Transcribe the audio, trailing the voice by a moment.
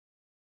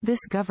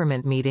This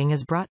government meeting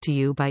is brought to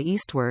you by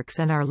Eastworks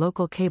and our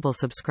local cable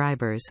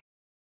subscribers.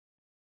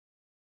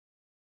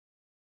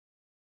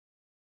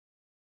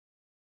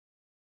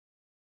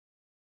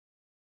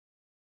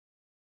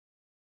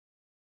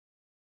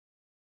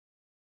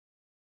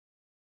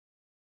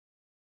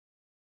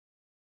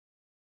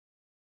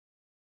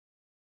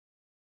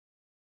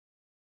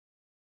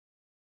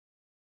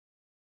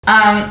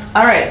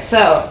 All right,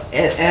 so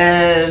it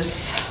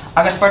is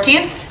August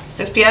 14th,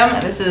 6 p.m.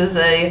 and this is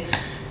the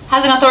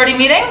Housing Authority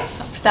meeting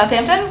for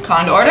Southampton.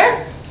 Call to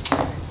order.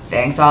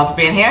 Thanks all for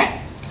being here.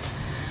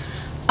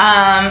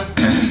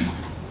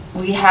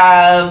 We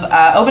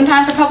have open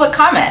time for public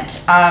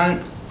comment.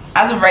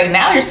 As of right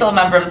now, you're still a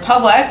member of the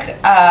public.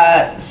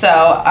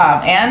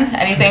 Anne,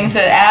 anything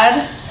to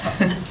add?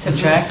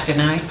 Subtract,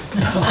 deny.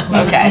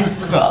 Okay,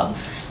 cool.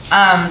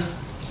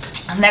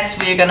 Next,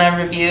 we're going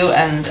to review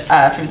and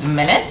approve the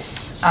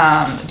minutes. Do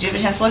you have a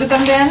chance to look at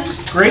them, Dan?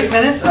 Great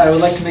minutes. I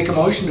would like to make a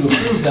motion to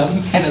approve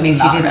them. Which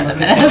means you didn't read the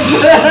minutes.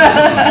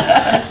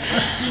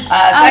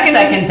 I'll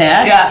second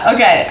that. Yeah,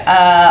 okay.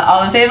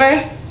 All in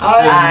favor?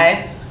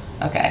 Aye.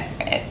 Okay,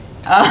 great.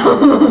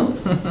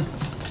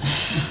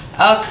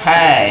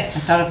 Okay. I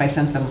thought if I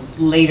sent them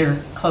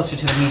later, closer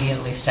to the meeting,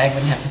 at least I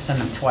wouldn't have to send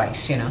them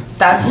twice, you know?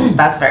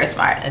 That's very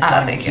smart.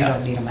 Thank You you.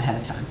 don't need them ahead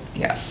of time.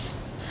 Yeah.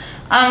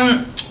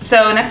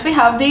 So next we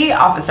have the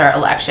officer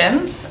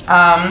elections.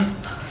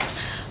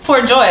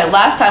 Poor Joy,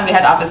 last time we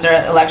had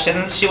officer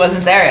elections, she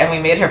wasn't there and we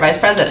made her vice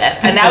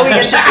president. And now we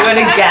get to do it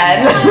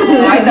again.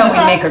 I thought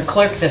we'd make her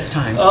clerk this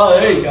time. Oh,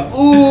 there you go.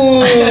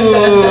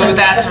 Ooh,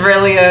 that's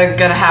really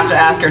gonna have to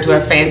ask her to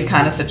her face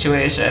kind of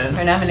situation.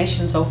 Are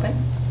nominations open?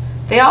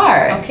 They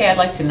are. Okay, I'd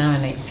like to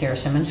nominate Sarah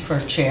Simmons for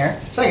chair.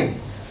 Second.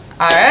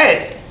 All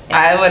right.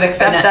 I would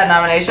accept that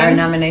nomination. Are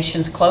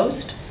nominations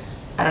closed?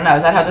 I don't know.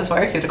 Is that how this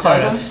works? You have to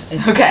close them?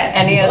 Okay.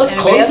 Let's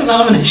close the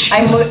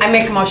nominations. I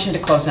make a motion to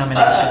close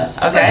nominations.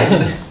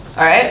 Okay.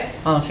 All right.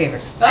 All in favor?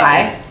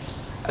 Aye.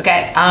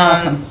 Okay.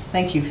 Welcome.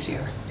 Thank you,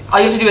 Sarah. All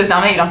you have to do is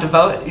nominate. You don't have to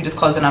vote. You just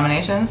close the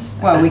nominations.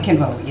 Well, we can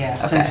vote,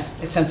 yeah. Okay.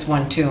 Since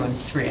 1, 2, and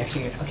 3, I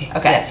figured. Okay.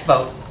 Okay. Yes,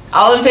 vote.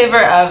 All in favor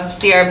of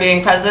Sierra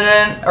being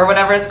president or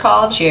whatever it's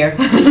called? Chair. You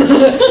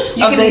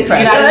can be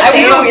president.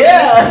 Oh,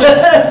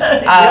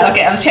 yeah.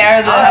 Okay. I'm chair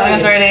of the Housing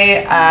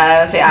Authority.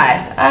 Say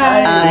aye.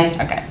 Aye.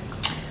 Okay.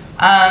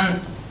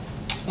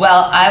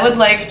 Well, I would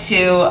like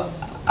to,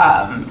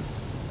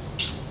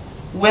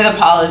 with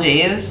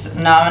apologies,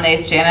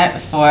 nominate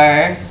Janet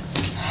for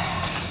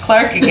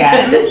clerk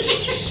again.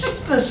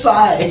 Just the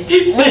sigh.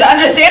 With the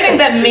understanding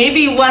that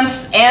maybe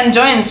once Anne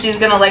joins, she's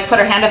gonna like put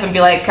her hand up and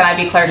be like, "Can I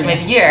be clerk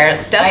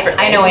mid-year?"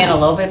 Desperately. I know Anne a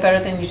little bit better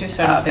than you do,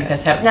 so I don't think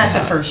that's happened. Not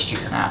the first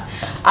year. No.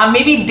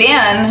 Maybe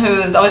Dan,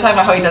 who's always talking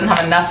about how he doesn't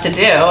have enough to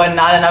do and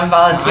not enough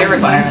volunteer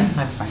requirements.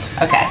 I'm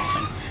fine. Okay.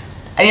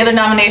 Any other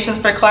nominations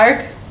for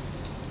clerk?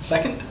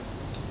 Second?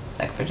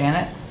 Second for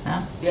Janet?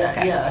 No? Yeah,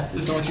 Okay. yeah.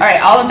 All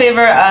right, all in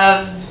favor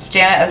of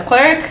Janet as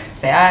clerk?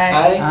 Say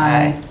aye.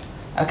 Aye.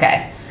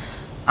 Okay.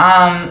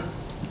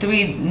 Do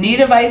we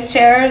need a vice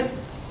chair?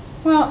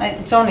 Well,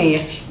 it's only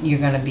if you're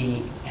going to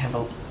be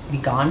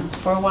gone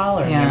for a while,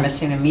 or Yeah. you're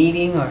missing a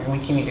meeting, or we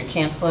can either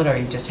cancel it, or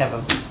you just have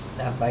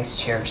a vice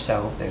chair,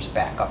 so there's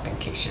backup in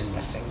case you're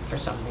missing for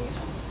some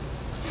reason.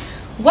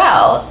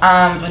 Well,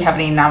 do we have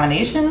any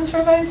nominations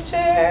for vice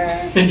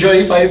chair?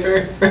 Joy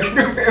Piper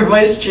for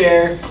vice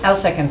chair. I'll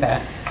second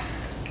that.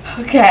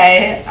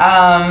 Okay.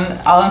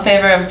 All in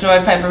favor of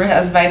Joy Piper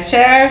as vice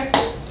chair?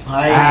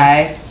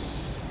 Aye.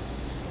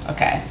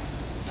 Okay.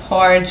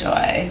 Poor Joy.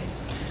 I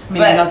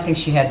mean, But- I don't think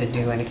she had to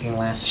do anything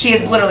last She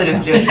year. literally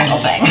didn't do a single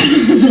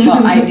thing.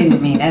 Well, I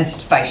didn't mean as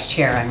vice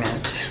chair, I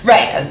meant.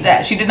 Right.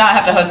 Yeah, she did not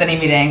have to host any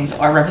meetings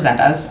or represent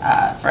us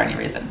for any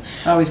reason.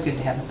 It's always good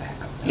to have a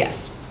backup.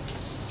 Yes.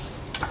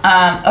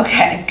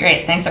 Okay,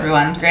 great. Thanks,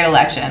 everyone. Great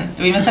election.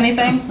 Do we miss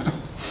anything?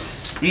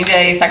 We need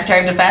a Secretary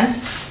of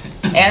Defense?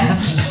 And?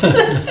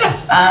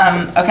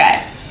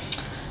 Okay.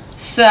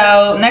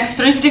 So, next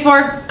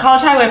 354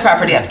 College Highway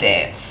property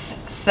updates.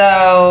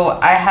 So,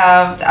 I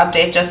have the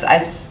update I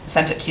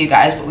sent it to you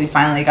guys, but we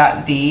finally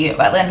got the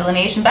wetland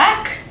delineation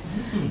back.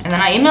 And then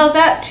I emailed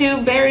that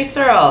to Barry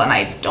Searle, and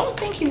I don't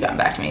think he's gotten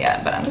back to me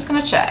yet, but I'm just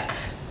going to check.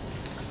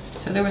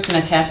 So there was an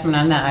attachment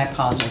on that. I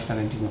apologize that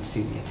I didn't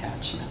see the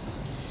attachment.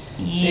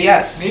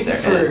 Yes. Maybe there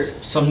for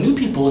is. some new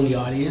people in the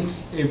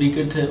audience, it'd be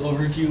good to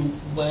overview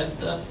what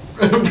the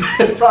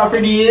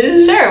property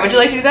is. Sure. Would you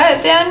like to do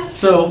that, Dan?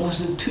 So,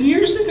 was it 2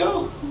 years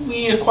ago?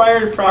 We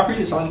acquired a property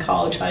that's on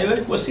College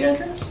Highway. What's the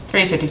address?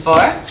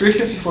 354.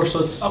 354.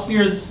 So it's up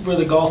near where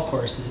the golf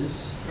course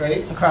is,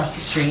 right? Across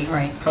the street,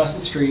 right? Across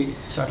the street.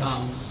 Sort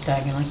of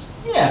diagonally.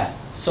 Yeah.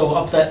 So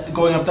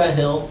going up that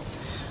hill,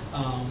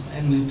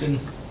 and we've been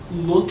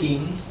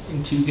looking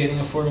into getting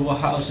affordable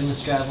housing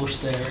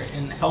established there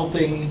and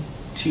helping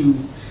to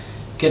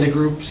get a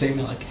group, say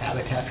like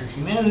Habitat for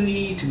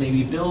Humanity, to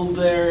maybe build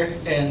there.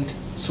 And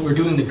so we're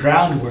doing the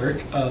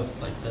groundwork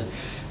of like the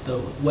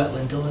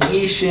wetland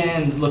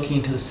delineation, looking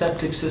into the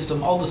septic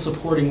system, all the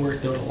supporting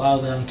work that would allow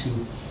them to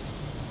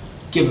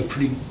give a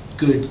pretty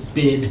good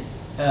bid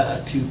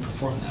to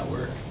perform that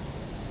work.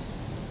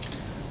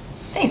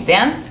 Thanks,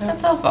 Dan.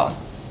 That's helpful.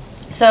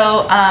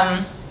 So,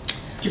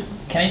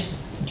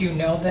 Do you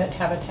know that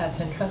Habitat's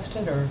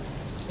interested, or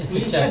is We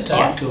it had just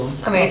talked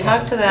us? to 'em. I mean,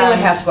 talk to They would them.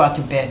 have to go out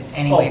to bid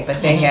anyway, Oh,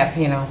 but they mhm. have,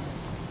 you know,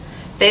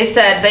 They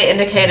said, they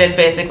indicated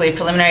basically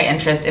preliminary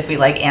interest if we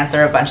like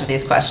answer a bunch of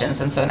these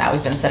questions. And so now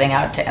we've been setting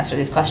out to answer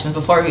these questions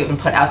before we even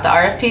put out the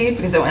RFP,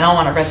 because we don't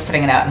want to risk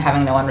putting it out and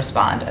having no one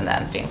respond and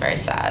then being very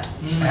sad.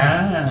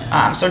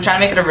 Ah. So we're trying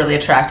to make it a really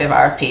attractive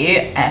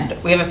RFP, and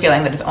we have a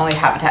feeling that it's only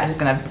Habitat who's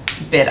going to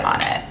bid on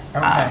it.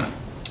 Okay.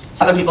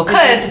 Other people Did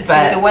could,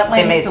 but the they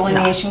wetlands may not.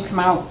 delineation come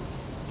out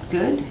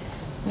good?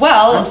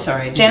 Well, I'm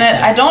sorry, I didn't Janet,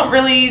 get- I don't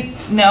really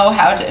know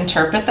how to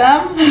interpret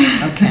them.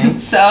 Okay.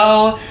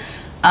 So,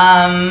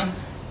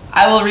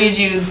 I will read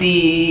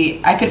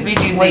you I could read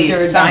you Was the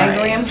there a summary.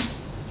 diagram?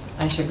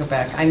 I should go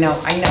back. I know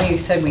you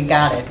said we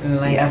got it, and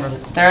I Yes, never.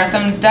 there are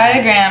some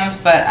diagrams,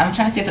 but I'm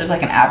trying to see if there's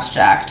like an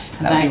abstract.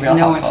 That would be real I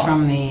know helpful. it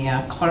from the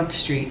Clark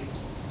Street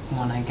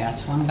one I got,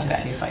 so let me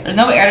just see if I. There's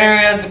no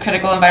areas of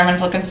critical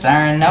environmental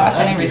concern, no Oh, that's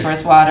outstanding good.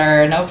 resource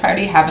water, no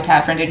priority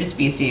habitat for endangered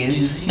species,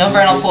 Easy. no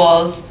vernal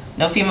pools,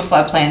 no FEMA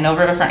floodplain, no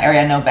riverfront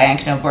area, no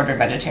bank, no border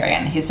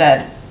vegetarian. He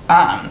said,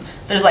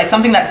 there's like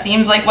something that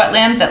seems like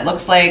wetland that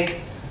looks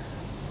like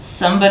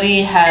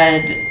somebody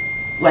had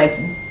like,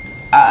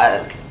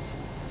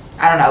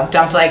 I don't know,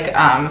 dumped like,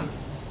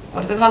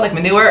 what is it called? Like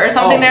manure or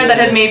something Oh, there that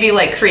yeah. had maybe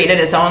like created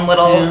its own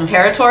little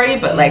territory,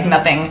 but like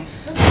nothing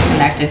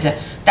connected to,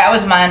 that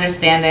was my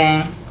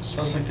understanding.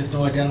 Sounds like there's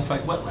no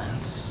identified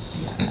wetlands.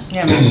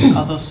 Yeah, but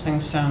all those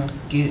things sound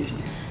good.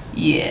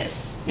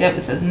 Yes. Yep,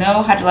 it says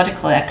no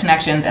hydrological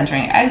connections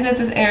entering and exit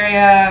this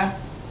area.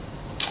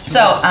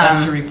 So,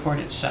 That's the report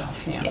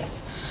itself, yeah.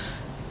 yes.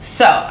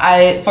 So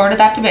I forwarded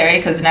that to Barry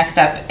because the next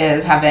step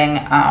is having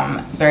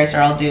Barry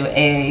Searle do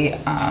a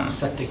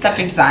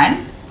septic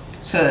design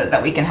so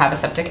that we can have a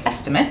septic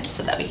estimate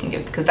so that we can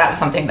give, because that was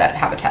something that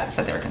Habitat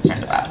said they were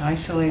concerned about.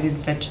 Isolated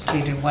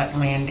vegetated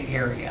wetland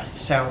area,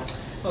 so.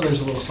 Oh,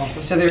 there's a little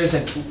something. So there's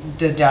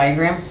the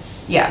diagram?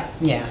 Yeah,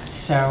 Yeah,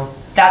 so.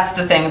 that's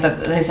the thing that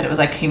they said it was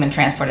like human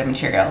transported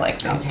material,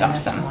 like they Okay,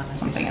 dumped that's the one that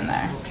something they in said.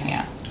 there. Okay.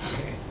 Yeah.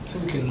 Okay, so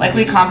we can.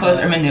 Likely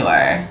compost or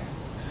manure.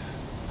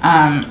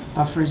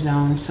 Buffer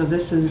zone, so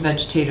this is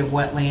vegetative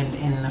wetland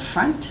in the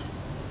front,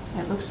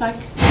 it looks like?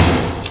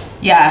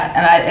 Yeah,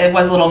 and it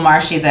was a little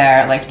marshy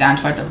there, like down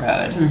toward the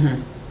road.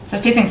 Mm-hmm. So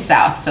it's facing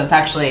south, so it's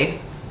actually.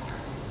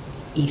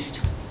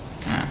 East.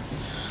 Yeah.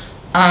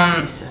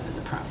 East side of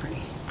the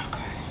property.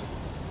 Okay.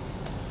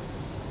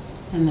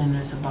 And then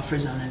there's a buffer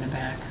zone in the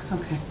back,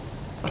 okay.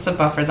 What's a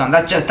buffer zone?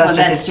 That's just Well,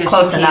 it's you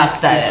close can't-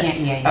 enough that you it's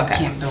can't- Yeah, you okay.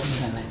 can't build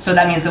within it. So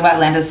that means the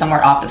wetland is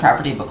somewhere off the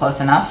property, but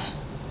close enough.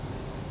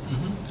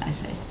 Mhm. I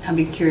see. I'd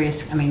be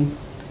curious, I mean,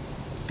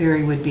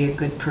 Barry would be a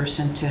good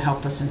person to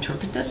help us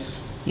interpret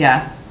this.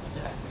 Yeah.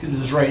 Yeah, because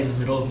it's right in the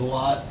middle of the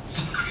lot.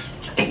 So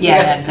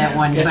Yeah, that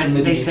one, we have to but they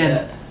mitigate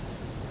said, that.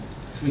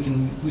 So we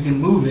can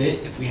move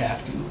it if we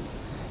have to.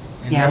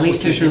 and yeah, at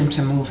least there's replicate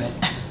room to move it.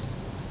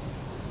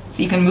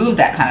 So you can move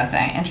that kind of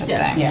thing. Interesting.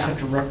 Yeah, you just Yeah. have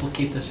to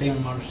replicate the same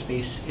amount of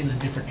space in a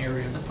different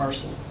area of the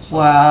parcel. So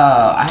Whoa,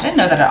 I didn't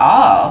know that at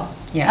all.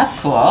 Yes. That's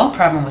cool.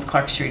 Problem with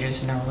Clark Street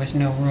is there was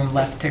no room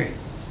left to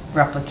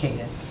replicate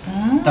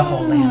it, the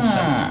whole land,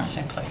 Ah.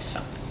 same place, so.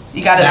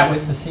 You got That to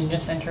was the senior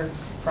center?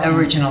 property?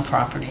 Original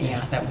property,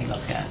 yeah, that we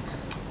looked at.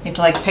 you have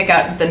to like pick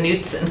out the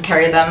newts and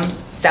carry them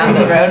down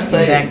the road. So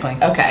Exactly.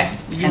 Okay.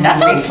 You And that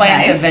can sounds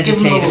Replant the nice.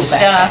 vegetative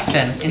stuff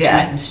and Yeah.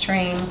 intermittent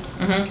stream.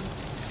 Mhm.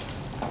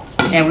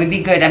 Yeah, it would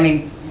be good, I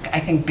mean, I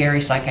think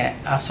Barry's like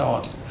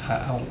also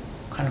a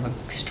kind of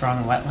a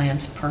strong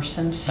wetlands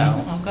person,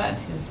 so. Oh, good.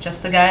 He's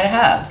just the guy to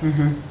have.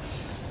 Mhm.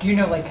 Do you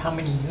know like how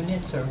many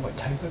units or what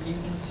type of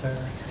units or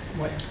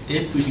what?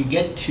 if we could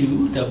get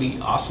two, that'd be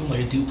awesome, like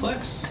a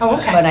duplex. Oh,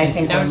 okay. But I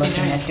think That we're would be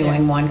looking nice, at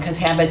doing one, because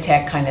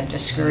Habitat kind of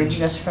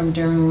discouraged us from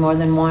doing more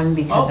than one,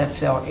 because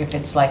Oh. if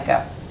it's like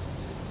a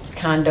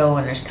condo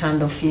and there's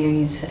condo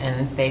fees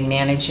and they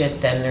manage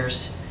it, then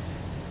there's,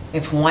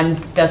 if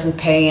one doesn't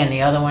pay and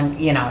the other one,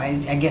 you know,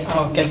 I guess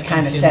Oh, it they gets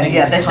kind of confusing. said it Yeah,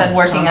 gets they said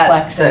working at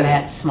complex in the-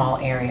 that small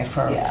area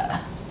for, Yeah.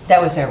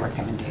 that was their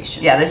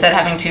recommendation. Yeah, they said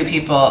having two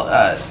people,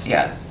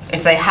 yeah,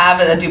 if they have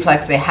a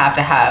duplex, they have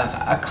to have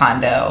a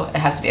condo. It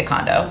has to be a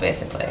condo,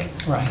 basically,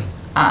 Right.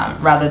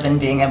 rather than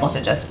being able to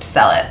just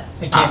sell it.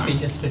 It can't be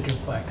just a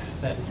duplex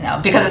that. No,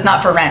 because it's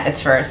not for rent, it's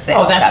for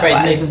sale. Oh, that's right,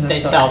 why. This is a they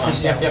sort sell of them. for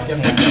sale Yep, yep,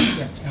 one, yep, yeah.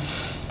 yep,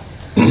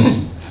 yep.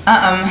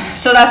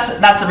 So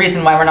that's the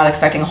reason why we're not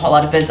expecting a whole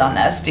lot of bids on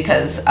this,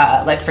 because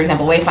like for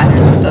example,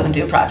 Wayfinders just doesn't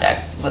do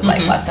projects with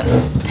like less than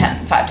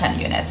 10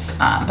 units,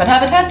 but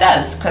Habitat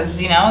does,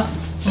 because you know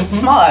it's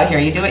small out here.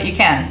 You do what you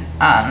can.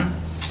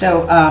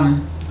 So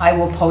I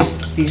will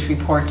post these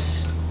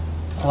reports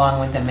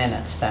along with the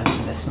minutes then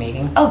for this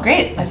meeting. Oh,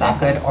 great! Is That's that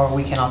awesome. good? Or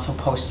we can also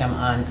post them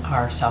on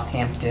our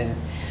Southampton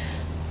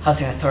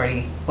Housing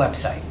Authority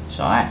website.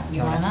 Sure.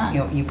 You Why not?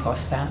 You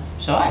post that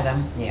Sure. for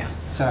them? Yeah,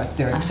 so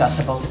they're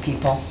accessible to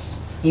people.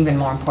 Even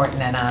more important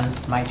than on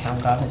My Town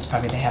Gov is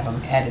probably to have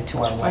them added to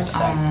our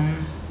website.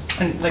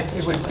 And like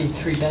it would be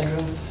 3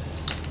 bedrooms?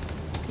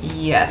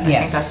 Yes, I think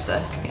Yes. that's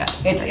the,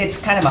 yes. It's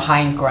kind of a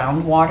high in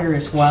groundwater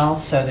as well,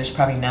 so there's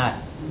probably not,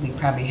 we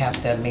probably have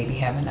to maybe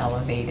have an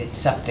elevated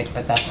septic,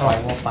 but that's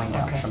why we'll find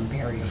out Okay. from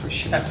Barry for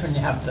sure. That's when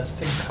you have the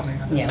thing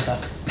coming up. Yeah,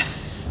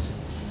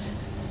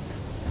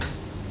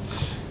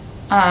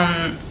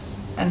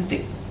 And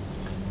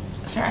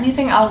is there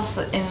anything else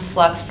in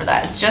flux for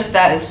that? It's just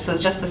that, so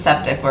it's just the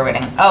septic we're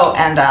waiting. Oh,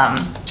 and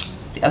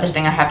the other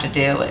thing I have to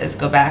do is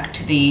go back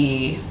to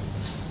the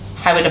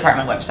highway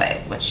department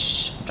website,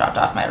 which dropped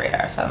off my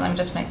radar. So let me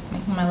just make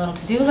my little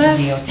to-do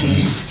list. DOT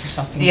or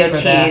something for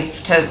DOT that.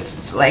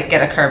 to like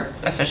get a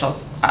official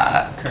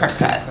curb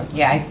cut.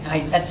 Yeah, I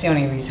that's the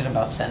only reason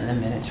about sending the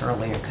minutes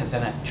earlier, because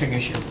then it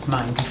triggers your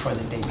mind before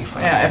the day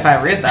before. Yeah, if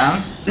I read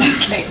them.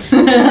 Okay.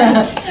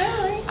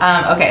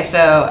 Okay,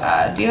 so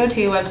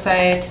DOT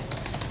website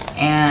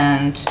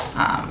and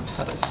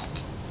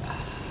post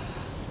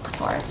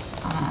reports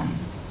on.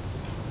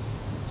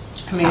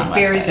 I mean, if on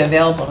Barry's website.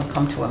 available to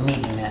come to a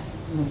meeting, then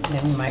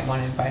we might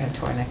want to invite him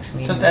to our next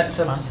meeting. So that's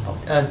if a, possible.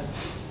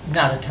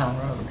 not a town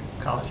road,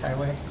 College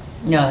Highway?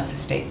 No, it's a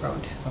state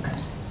road. Okay.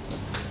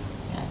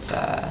 Yeah, it's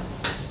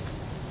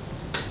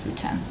Route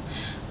 10.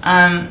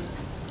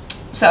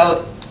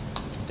 So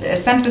I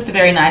sent this to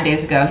Barry 9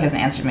 days ago. He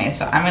hasn't answered me,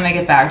 so I'm gonna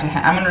get back to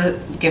him. I'm gonna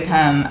give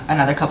him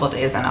another couple of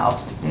days, and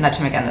I'll nudge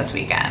him again this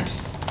weekend.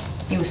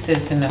 He was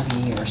Citizen of the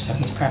Year, so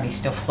he's probably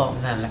still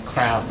floating on the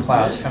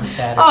clouds from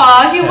Saturday.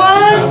 Aw, he so-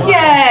 was!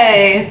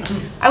 Yay!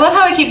 I love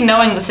how I keep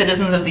knowing the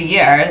citizens of the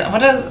year.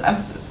 What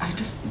a, I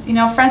just,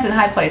 friends in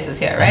high places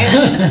here,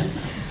 right?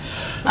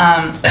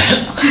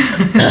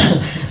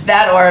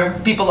 That or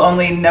people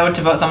only know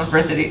to vote someone for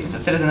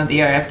citizen of the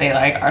year if they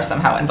are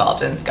somehow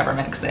involved in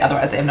government, because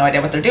otherwise they have no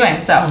idea what they're doing.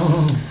 So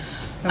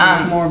It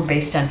was more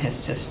based on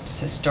his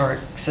historic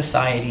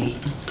society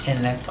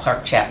in the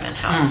Clark Chapman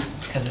House,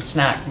 because it's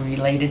not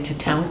related to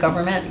town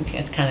government.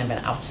 It's kind of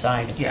an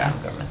outside of Yeah.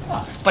 town government.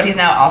 but he's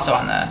now also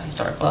on the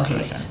historical Well, he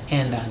commission. is,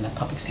 and on the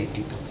public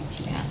safety buildings.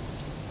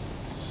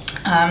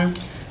 Yeah.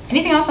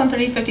 Anything else on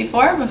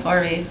 3054 before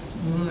we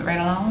move it right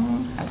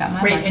along? I've got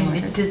my Wait, marching and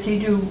orders. does he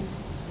do,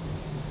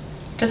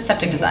 Just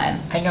septic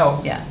design. I know,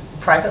 Yeah.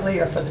 privately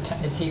or for the town?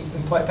 Is he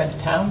employed by the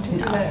town to do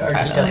No, that? Or he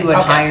privately. doesn't? We would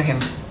Okay. hire him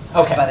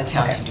Okay. by the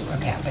town Okay. to do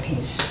it, yeah, but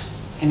he's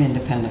an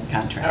independent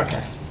contractor.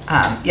 Okay.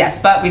 Yes,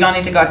 but we don't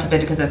need to go out to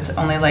bid because it's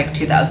only like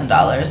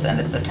 $2,000 and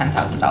it's a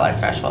 $10,000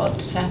 threshold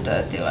to have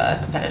to do a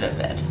competitive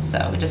bid.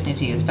 So we just need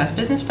to use best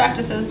business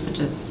practices, which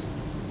is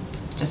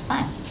just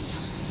fine.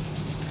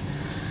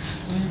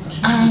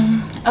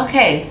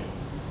 Okay.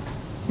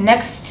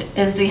 Next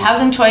is the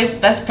Housing Choice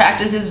Best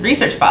Practices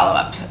Research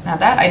Follow-Up. Now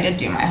that I did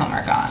do my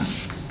homework on.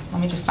 Let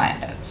me just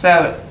find it.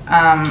 So,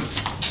 Tried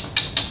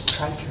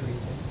to read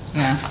it.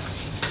 yeah.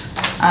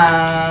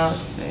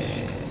 Let's see.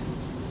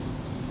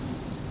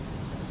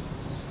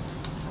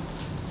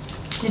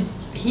 Did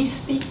he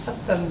speak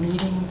at the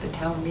meeting, the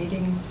town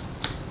meeting,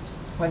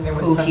 when there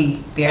was Who, some,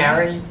 he?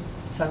 Barry?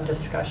 some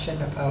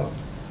discussion about,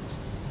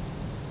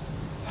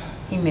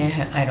 He may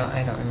have, I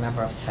don't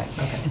remember off the top.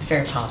 Okay. It's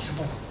very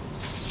possible.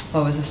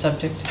 What was the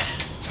subject?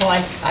 well,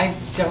 I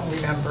don't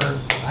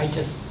remember, I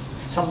just,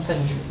 something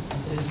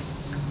is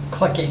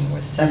clicking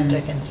with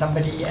septic and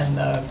somebody and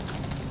the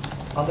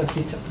other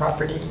piece of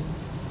property.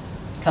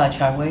 College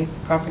Highway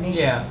property?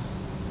 Yeah,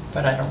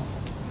 but I don't,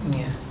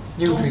 Yeah.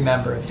 you'd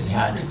remember if you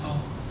had.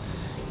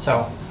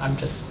 So I'm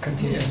just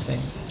confusing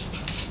things.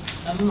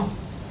 I don't know.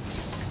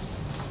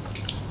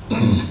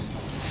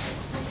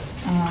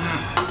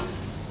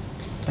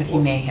 But he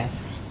may have.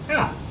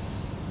 Yeah.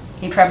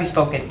 He probably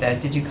spoke at the,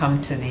 did you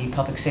come to the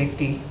public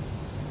safety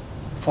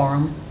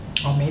forum?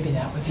 Oh, maybe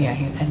that was it. Yeah,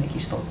 I think he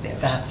spoke there.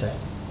 That's it.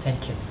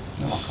 Thank you.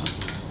 You're welcome.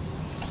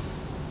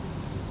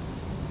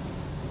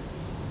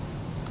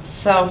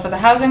 So for the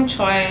Housing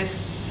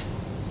Choice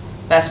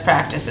Best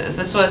Practices,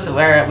 this was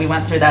where we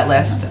went through that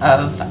list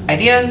of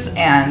ideas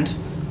and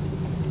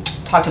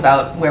talked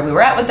about where we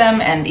were at with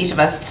them, and each of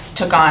us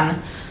took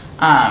on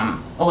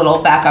a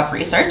little backup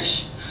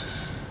research.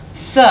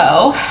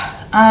 So,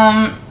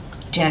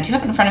 Janet, do you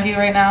have it in front of you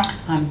right now?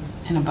 I'm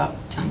in about.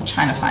 I'm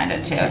trying to find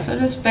it too, so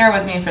just bear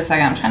with me for a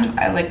second.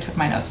 I took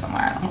my notes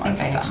somewhere. I don't know I where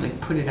think I put them. actually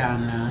put it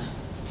on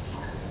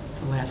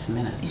the last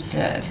minutes.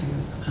 You did. too.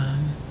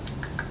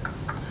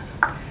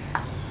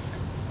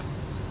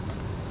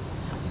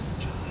 Housing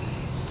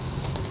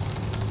Choice.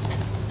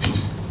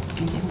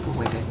 I think we'll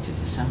way back to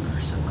December,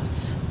 so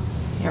let's.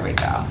 Here we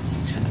go.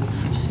 Thanks for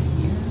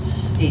the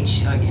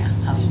years. Oh yeah,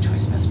 Housing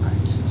Choice Best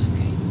Practices,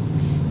 okay.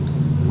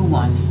 Who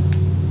won?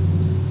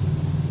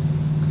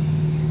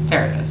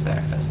 There it is, there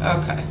it is.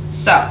 Okay,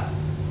 so,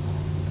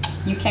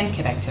 You can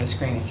connect to the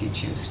screen if you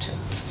choose to.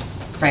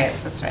 right,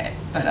 that's right.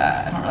 But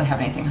I don't really have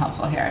anything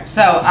helpful here.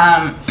 So,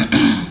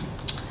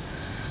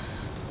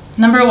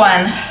 number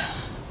one,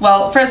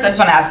 well, first I just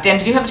want to ask, Dan,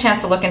 did you have a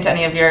chance to look into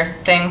any of your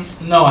things?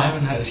 No, I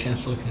haven't had a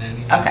chance to look at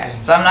any of Okay, things.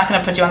 so I'm not going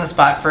to put you on the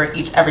spot for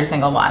every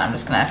single one. I'm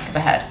just going to skip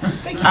ahead.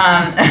 Thank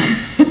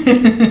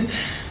you.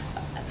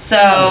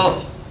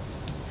 So,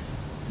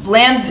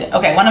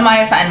 one of my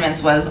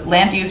assignments was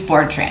land use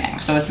board training.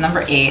 So it's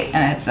number 8,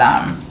 and it's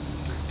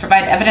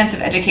provide evidence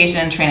of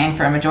education and training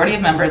for a majority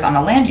of members on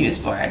a land use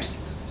board,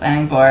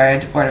 planning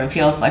board, board of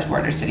appeals, select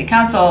board, or city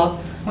council.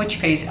 Which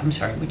page, I'm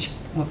sorry,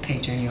 what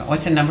page are you on?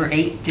 What's the number,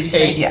 8, did you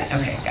say? 8. Yes.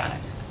 Okay, got it.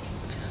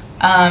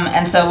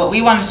 And so what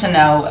we wanted to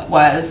know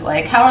was,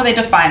 like, how are they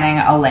defining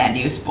a land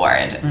use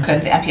board?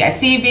 Could the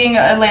MPIC be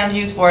a land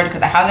use board?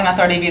 Could the Housing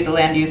Authority be the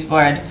land use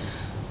board?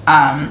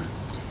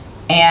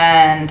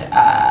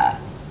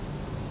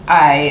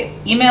 I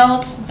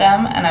emailed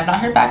them, and I've not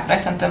heard back, but I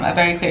sent them a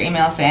very clear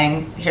email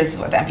saying, here's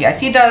what the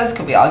MPIC does,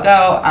 could we all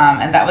go?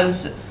 And that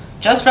was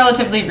just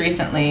relatively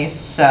recently,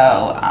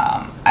 so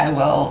I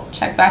will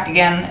check back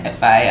again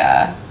if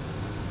I,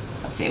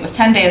 let's see, it was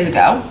 10 days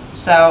ago,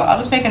 so I'll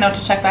just make a note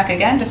to check back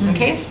again, just in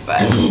case,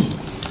 but.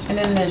 And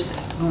then there's,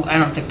 I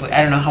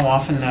don't know how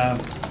often the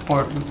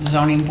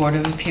zoning board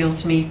of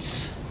appeals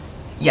meets.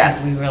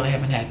 Yes. We really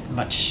haven't had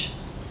much.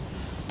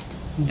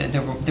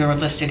 They're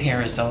listed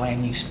here as the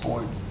land use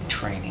board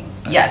training.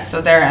 Yes,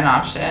 so they're an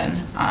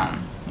option.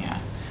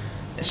 Yeah,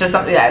 it's just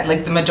something that,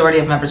 like, the majority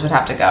of members would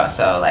have to go.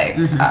 So, like,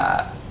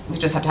 we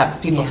just have to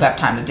have people who have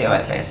time to do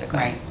it, basically.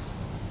 Right.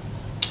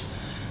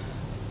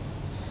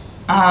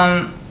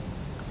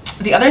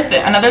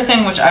 Another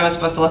thing which I was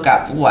supposed to look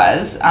up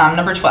was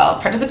number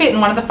 12. Participate in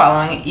one of the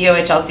following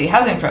EOHLC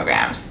housing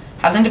programs: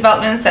 Housing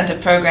Development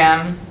Incentive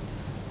Program.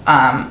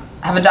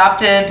 Have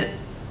adopted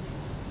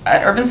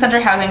Urban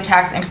Center Housing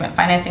Tax Increment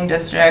Financing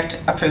District,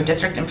 approved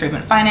district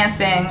improvement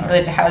financing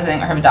related to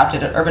housing, or have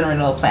adopted an urban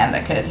renewal plan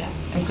that could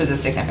include a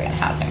significant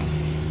housing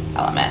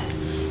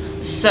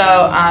element. So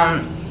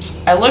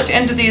I looked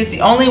into these.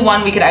 The only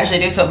one we could actually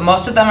do, so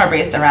most of them are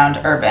based around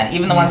urban,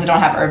 even the ones that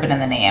don't have urban in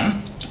the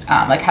name.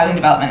 Like Housing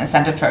Development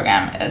Incentive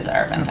Program is an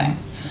urban thing.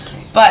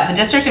 Okay. But the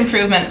district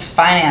improvement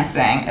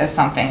financing is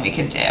something we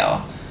could do.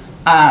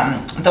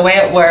 The way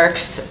it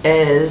works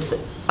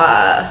is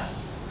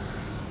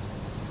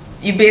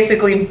you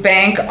basically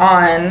bank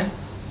on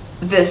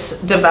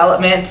this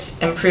development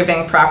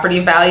improving property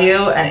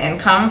value and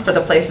income for the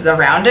places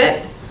around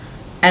it,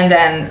 and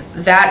then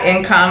that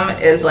income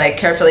is, like,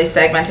 carefully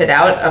segmented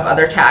out of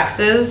other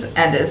taxes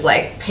and is,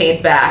 like,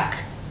 paid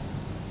back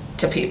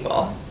to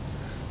people.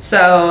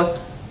 So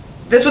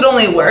this would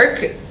only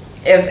work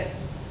if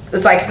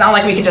it's like, it's not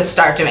like we can just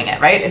start doing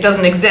it, right? It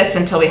doesn't exist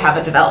until we have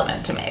a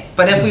development to make.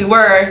 But if we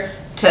were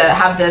to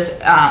have this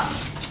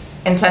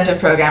incentive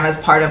program as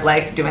part of,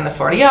 like, doing the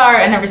 40R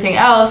and everything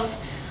else,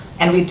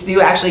 and we do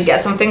actually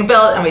get something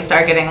built and we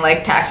start getting,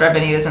 like, tax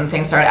revenues and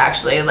things start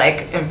actually,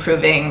 like,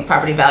 improving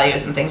property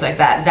values and things like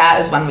that, that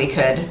is when we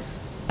could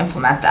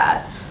implement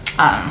that.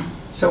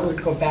 So it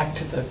would go back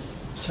to the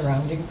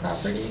surrounding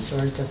properties,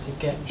 or does it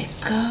get? It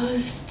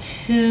goes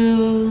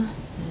to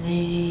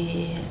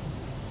the,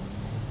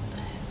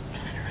 I'm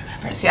trying to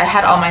remember. See, I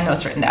had all my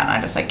notes written down, I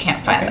just, like,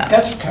 can't find them.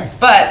 That's okay.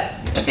 But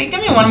if you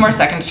give me one more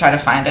second to try to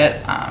find it,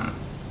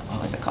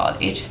 what was it called?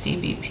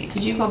 HCBP.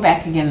 Could you go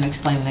back again and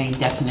explain the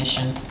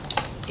definition?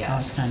 Yes. I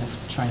was kind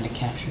of trying to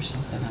capture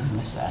something. I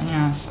missed that.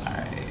 Yeah, sorry.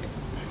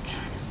 I'm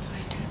trying to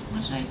find it.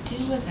 What did I do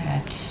with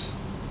it?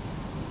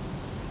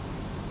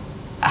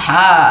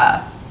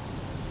 Aha!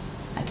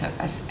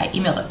 I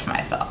emailed it to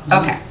myself.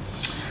 Okay.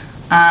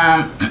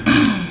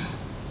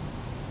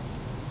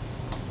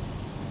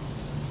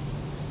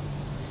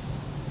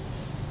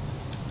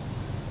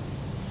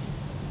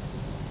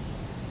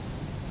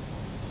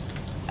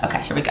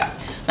 Okay, here we go.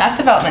 Mass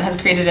Development has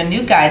created a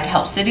new guide to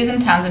help cities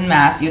and towns in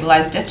Mass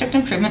utilize district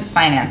improvement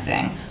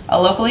financing,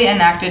 a locally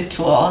enacted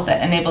tool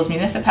that enables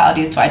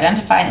municipalities to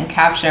identify and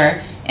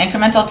capture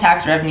incremental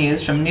tax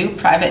revenues from new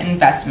private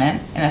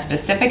investment in a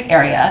specific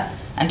area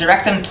and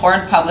direct them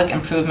toward public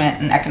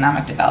improvement and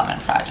economic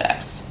development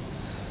projects.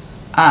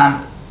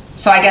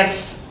 So I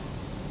guess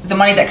the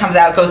money that comes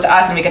out goes to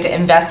us and we get to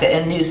invest it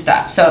in new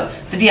stuff. So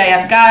the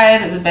DIF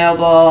guide is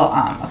available,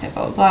 okay,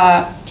 blah, blah,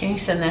 blah. Can you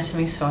send that to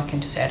me so I can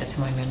just add it to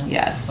my minutes?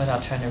 Yes.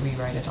 Without trying to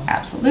rewrite it all?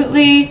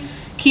 Absolutely.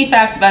 Key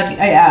facts about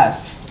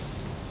DIF.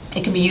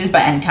 It can be used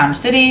by any town or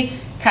city,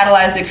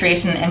 catalyze the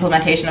creation and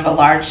implementation of a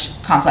large,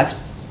 complex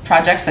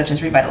project such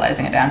as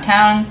revitalizing a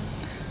downtown,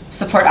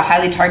 support a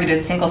highly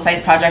targeted single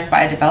site project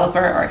by a developer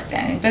or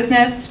expanding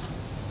business,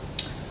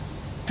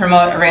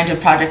 promote a range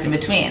of projects in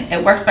between.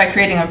 It works by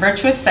creating a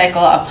virtuous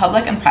cycle of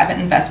public and private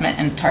investment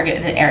in a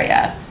targeted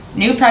area.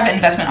 New private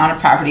investment on a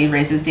property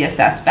raises the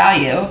assessed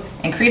value,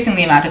 increasing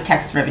the amount of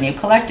tax revenue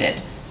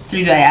collected.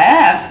 Through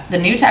DIF, the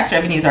new tax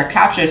revenues are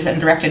captured and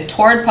directed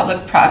toward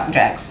public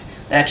projects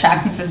that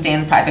attract and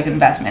sustain private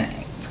investment,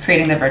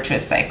 creating the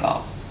virtuous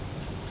cycle.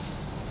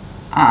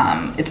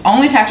 It's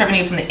only tax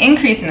revenue from the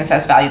increase in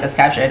assessed value that's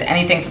captured.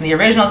 Anything from the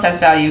original assessed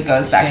value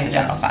goes back to the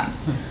general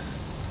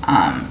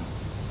fund.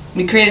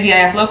 We created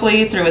DIF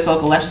locally through its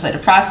local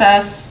legislative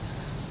process.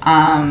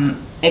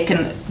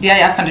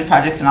 DIF funded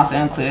projects can also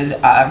include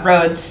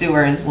roads,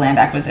 sewers, land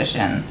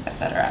acquisition,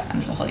 etc.,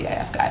 under the whole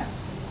DIF guide.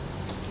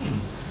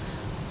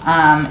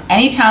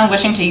 Any town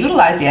wishing to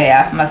utilize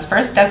DIF must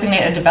first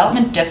designate a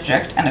development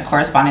district and a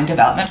corresponding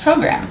development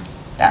program.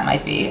 That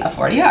might be a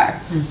 40R.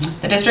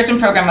 The district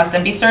and program must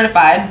then be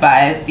certified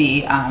by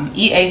the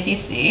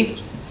EACC,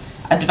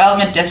 A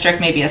development district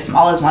may be as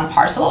small as one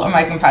parcel or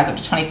might comprise up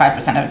to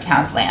 25% of a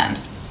town's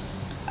land.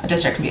 A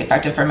district can be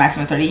effective for a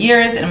maximum of 30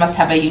 years, and it must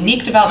have a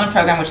unique development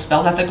program which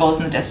spells out the goals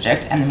in the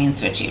district and the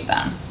means to achieve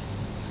them.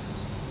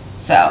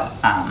 So,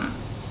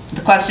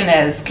 the question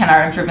is, can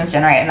our improvements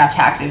generate enough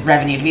tax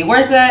revenue to be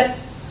worth it?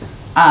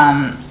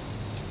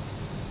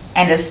 And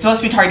it's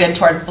supposed to be targeted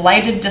toward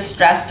blighted,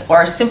 distressed,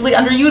 or simply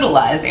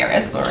underutilized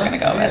areas. That's what we're going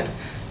to go with.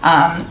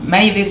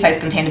 Many of these sites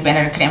contain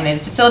abandoned or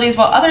contaminated facilities,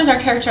 while others are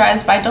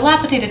characterized by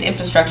dilapidated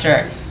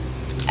infrastructure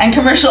and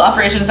commercial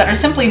operations that are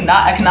simply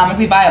not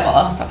economically viable.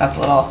 I thought that's a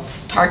little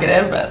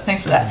targeted, but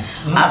thanks for that.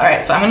 All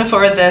right, so I'm going to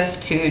forward this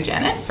to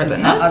Janet for the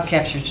notes. I'll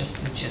capture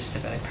just the gist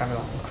of it. I probably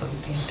won't include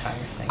the entire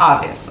thing.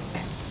 Obviously.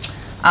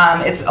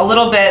 It's a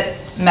little bit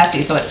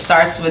messy, so it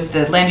starts with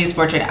the land use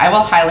board training. I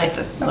will highlight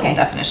the little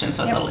definition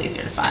so it's a little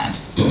easier to find.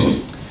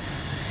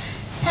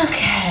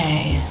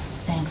 Okay,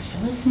 thanks for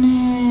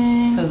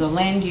listening. So the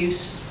land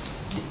use,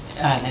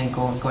 and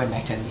going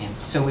back to the end.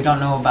 So we don't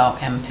know about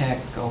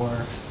MPIC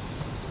or,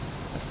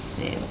 Let's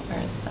see, where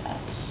is that?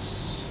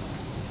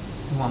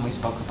 the one we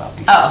spoke about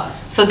before. Oh,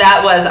 so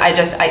that was,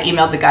 I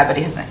emailed the guy, but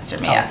he hasn't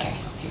answered me yet. Okay,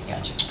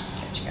 gotcha.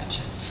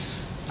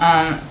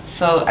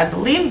 So I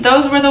believe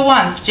those were the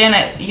ones.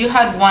 Janet, you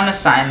had one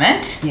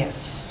assignment.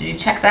 Yes. Did you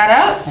check that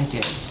out? I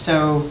did.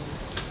 So,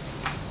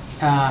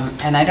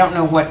 and I don't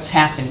know what's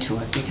happened to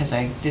it because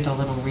I did a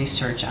little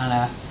research on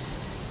a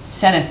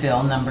Senate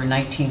bill number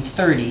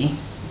 1930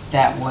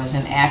 that was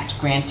an act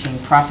granting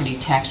property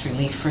tax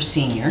relief for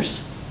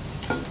seniors.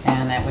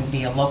 And that would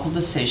be a local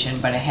decision,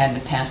 but it had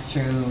to pass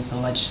through the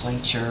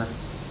legislature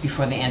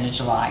before the end of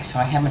July. So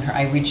I haven't heard,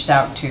 I reached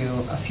out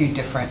to a few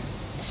different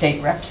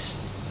state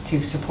reps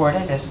to support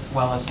it as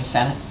well as the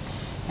Senate,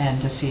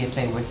 and to see if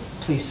they would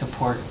please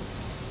support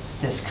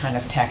this kind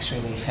of tax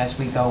relief as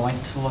we go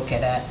and to look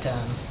at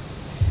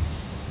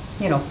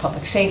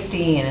public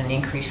safety and an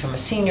increase from a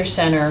senior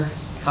center.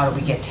 How do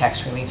we get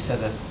tax relief so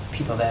that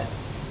people that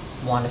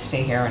want to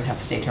stay here and have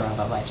stayed here all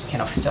their lives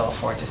can still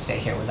afford to stay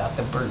here without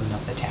the burden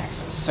of the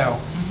taxes? So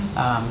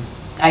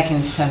I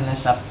can send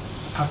this out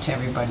to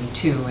everybody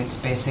too. It's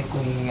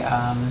basically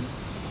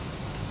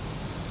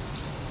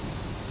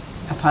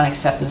upon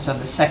acceptance of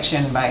the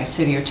section by a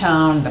city or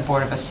town, the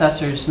Board of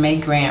Assessors may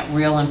grant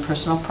real and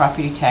personal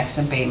property tax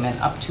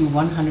abatement up to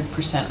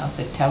 100% of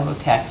the total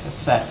tax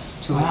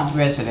assessed to a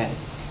resident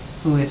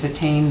who has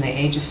attained the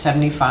age of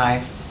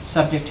 75,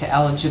 subject to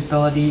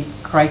eligibility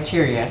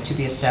criteria to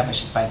be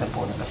established by the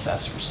Board of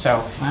Assessors.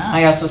 So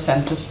I also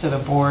sent this to the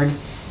board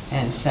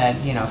and said,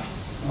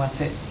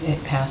 once it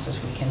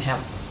passes, we can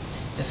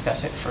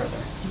discuss it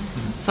further.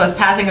 So it's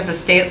passing at the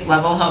state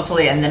level,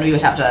 hopefully, and then we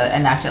would have to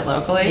enact it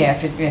locally? Yeah,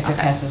 if it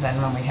passes,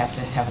 then we'd have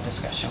to have a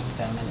discussion with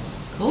them and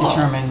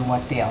determine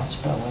what the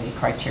eligibility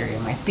criteria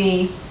might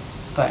be.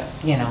 But,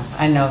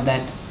 I know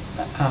that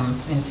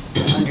in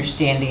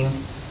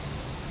understanding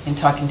and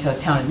talking to the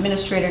town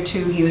administrator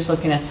too, he was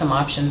looking at some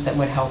options that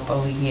would help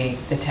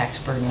alleviate the tax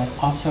burden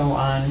also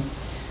on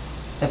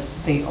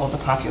the older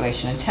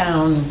population in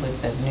town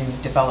with the new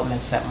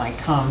developments that might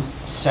come.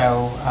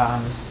 So,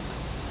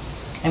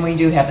 and we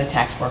do have the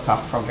tax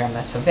work-off program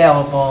that's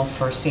available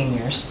for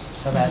seniors,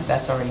 so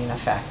that's already in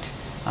effect.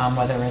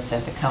 Whether it's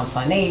at the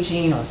Council on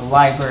Aging or the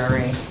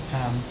library,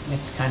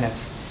 it's kind of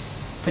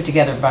put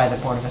together by the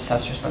Board of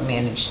Assessors, but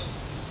managed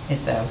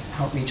at the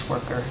outreach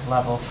worker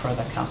level for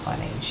the Council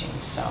on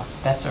Aging. So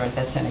that's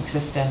in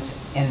existence,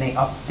 and they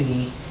up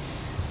the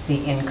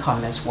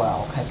income as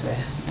well, because the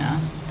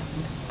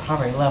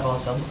poverty level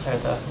is, or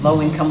the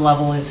low income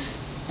level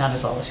is not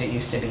as low as it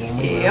used to be, and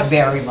we were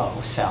very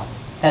low. So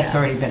that's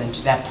already been,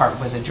 that part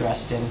was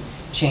addressed and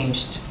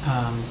changed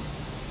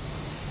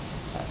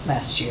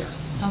last year.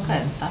 Oh,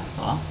 good. That's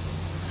cool.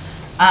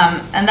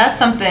 And that's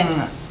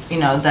something,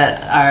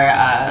 that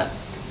our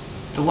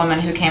the woman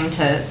who came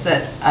to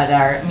sit at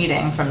our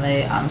meeting from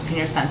the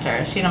senior center,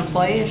 is she an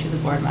employee or she's a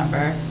board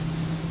member?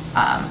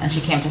 And she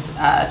came to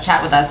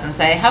chat with us and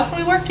say, how can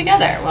we work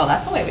together? Well,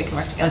 that's a way we can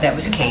work together. Oh, that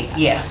was Kate.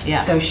 Yeah.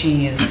 So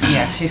she is,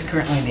 she's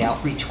currently the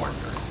outreach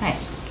worker.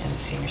 Nice. In the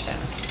senior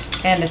center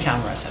and a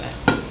town resident.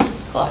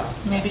 Cool. So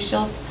maybe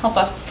she'll help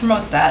us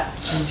promote that.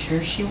 I'm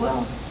sure she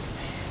will.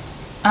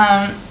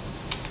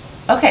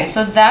 Okay,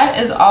 so that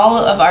is all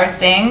of our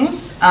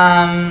things.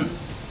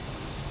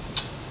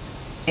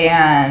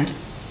 And,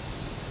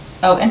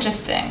 oh,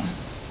 interesting.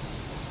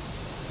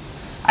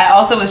 I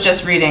also was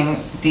just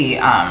reading the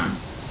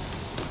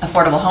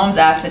Affordable Homes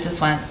Act that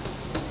just went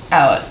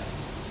out.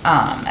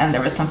 And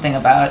there was something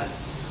about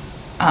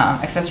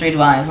accessory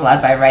dwellings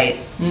allowed by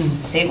right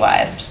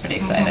statewide, which is pretty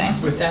exciting.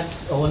 But that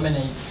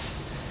eliminates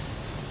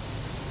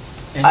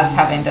us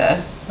having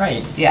to,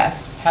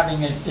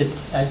 having it.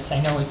 I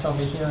know it's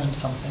over here in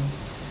something.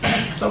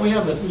 I thought we've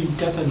got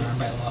that in our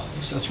bylaw,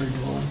 accessory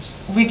dwellings.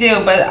 We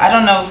do, but I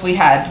don't know if we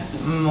had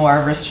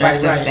more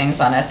restrictive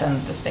things on it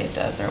than the state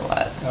does or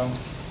what.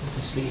 With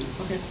the state,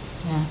 okay.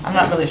 Yeah, I'm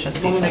not really sure the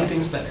details. We'll make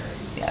things better.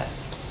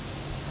 Yes.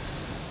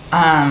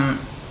 All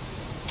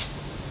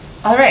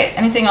right,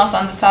 anything else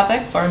on this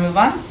topic before we move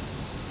on?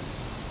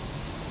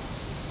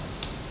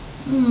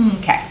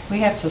 Okay. We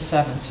have till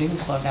 7, so you can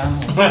slow down.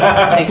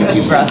 Take a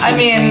few breaths. I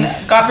mean,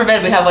 God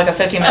forbid we have like a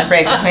 15-minute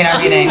break between our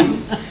meetings.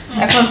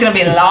 Next one's gonna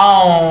be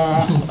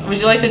long. Would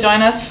you like to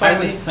join us for I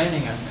was the?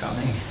 planning on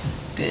coming.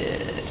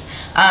 Good.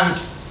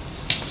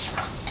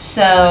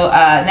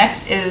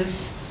 Next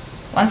is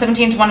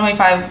 117 to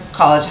 125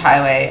 College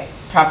Highway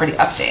property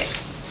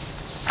updates.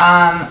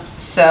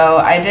 So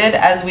I did,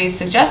 as we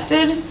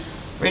suggested,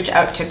 reach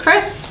out to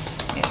Chris.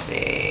 Let me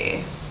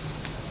see.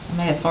 I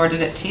may have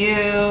forwarded it to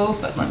you,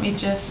 but let me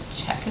just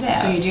check it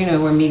out. So you do know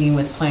we're meeting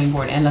with planning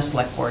board and the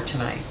select board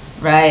tonight.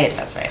 Right,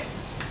 that's right.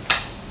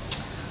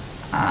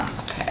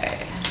 Okay,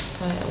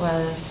 so it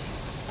was.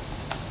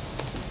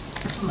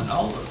 I'm in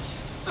all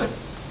those.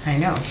 I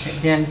know. So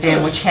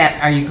Dan, which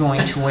hat are you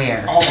going to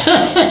wear? All of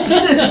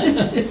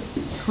those.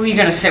 Who are you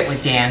going to sit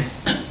with, Dan?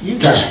 You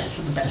guys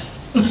are the best.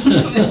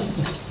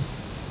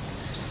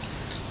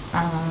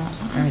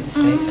 Probably the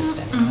safest,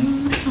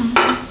 anyway.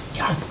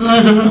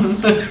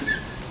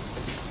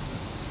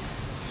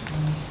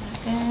 One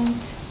second.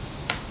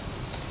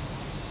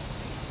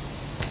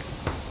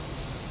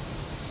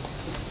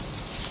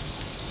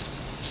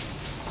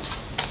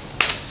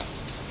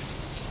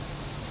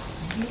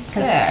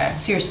 Because There.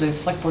 seriously, the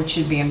select board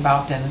should be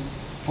involved in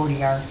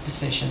 40R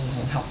decisions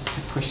and help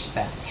to push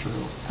that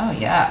through. Oh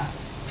yeah,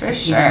 for Even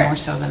sure. more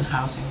so than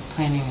housing.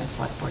 Planning and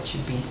select board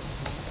should be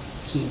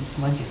key.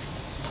 We'll just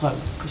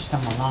push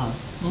them along.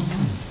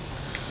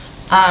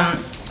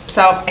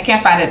 So I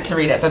can't find it to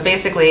read it, but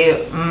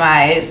basically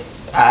my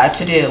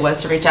to-do was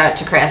to reach out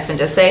to Chris and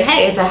just say,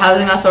 hey, the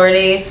Housing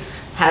Authority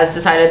has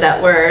decided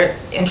that we're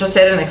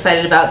interested and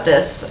excited about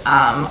this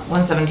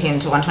 117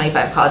 to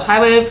 125 College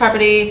Highway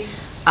property.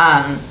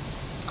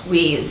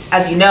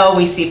 As you know,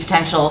 we see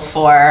potential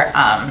for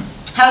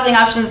housing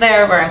options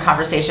there. We're in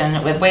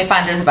conversation with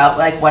Wayfinders about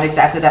like what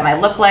exactly that might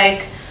look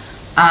like.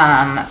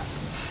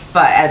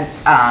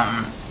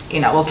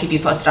 We'll keep you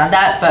posted on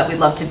that, but we'd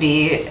love to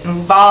be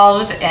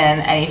involved in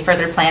any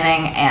further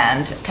planning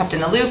and kept in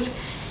the loop,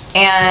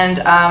 and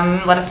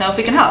let us know if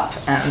we can help.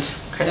 And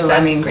Chris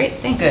said, great,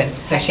 thanks. Good,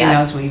 so Heck she yes.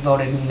 knows we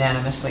voted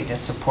unanimously to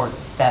support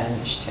that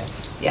initiative.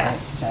 Yeah.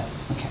 Right? Is that,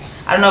 okay.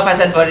 I don't know if I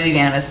said voted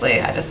unanimously,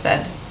 I just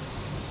said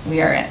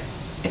we are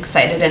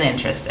excited and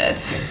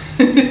interested.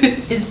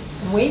 Is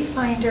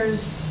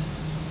Wayfinders,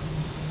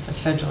 It's a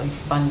federally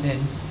funded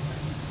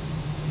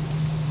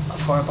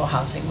affordable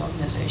housing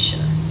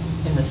organization.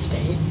 in the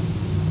state?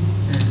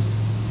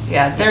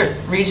 Yeah, they're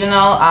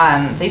regional.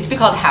 They used to be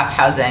called Half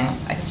Housing.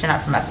 I guess you're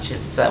not from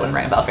Massachusetts, so that wouldn't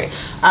ring a bell for you.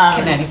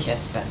 Connecticut,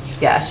 but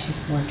yeah.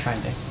 We're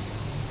trying to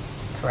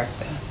correct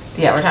that.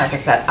 Yeah, we're trying to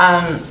fix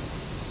that.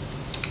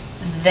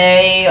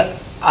 They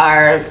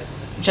are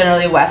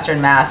generally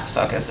Western Mass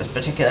focused. This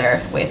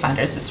particular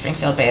Wayfinders is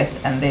Springfield based,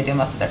 and they do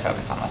most of their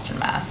focus on Western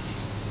Mass.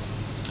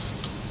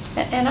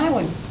 And I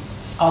would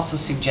also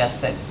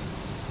suggest that,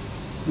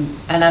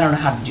 and I don't know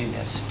how to do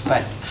this,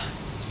 but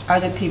are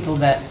the people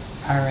that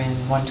are in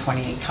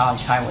 128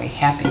 College Highway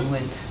happy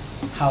with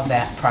how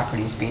that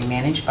property is being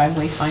managed by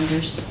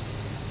Wayfinders?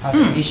 Are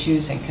there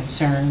issues and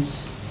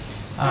concerns?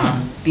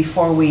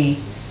 Before we,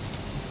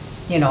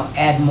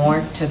 add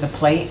more to the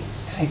plate,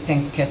 I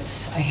think I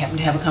happened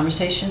to have a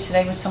conversation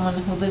today with someone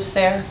who lives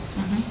there,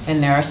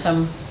 and there are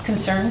some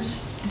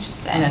concerns.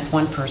 Interesting. And that's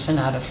one person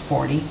out of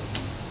 40.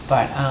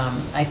 But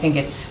I think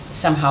it's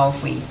somehow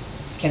if we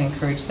can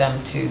encourage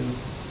them to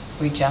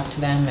reach out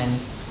to them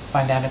and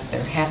find out if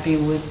they're happy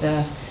with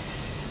the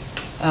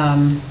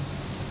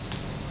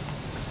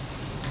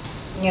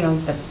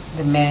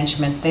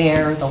management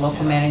there, the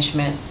local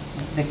management,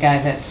 the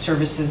guy that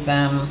services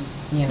them,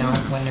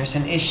 when there's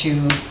an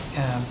issue,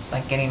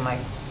 like getting my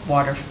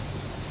water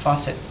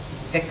faucet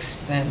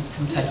fixed, then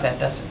sometimes that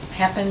doesn't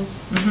happen,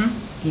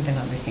 even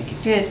though they think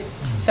it did.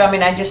 So,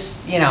 I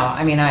just,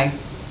 I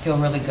feel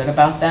really good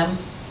about them,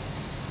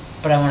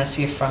 but I want to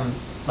see it from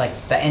like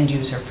the end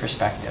user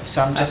perspective.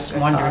 So I'm just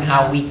wondering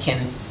how we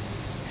can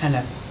kind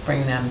of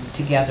bring them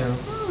together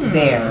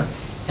there,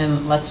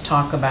 and let's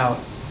talk about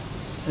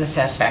the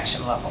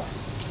satisfaction level.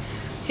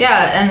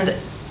 Yeah, and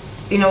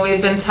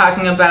we've been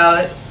talking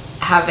about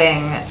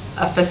having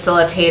a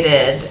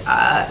facilitated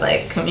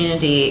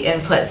community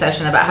input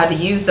session about how to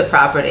use the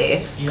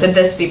property. Yeah. Could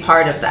this be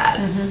part of that?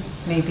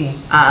 Maybe.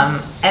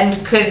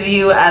 And could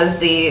you, as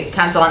the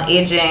Council on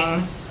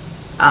Aging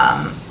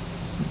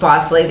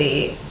boss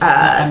lady,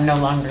 I'm no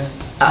longer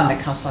on the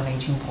Council on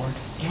Aging board.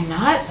 you're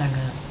not? I'm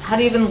not. How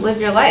do you even live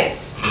your life?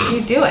 What are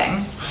you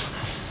doing?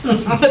 I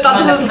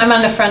thought this was I'm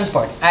on the Friends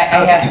board.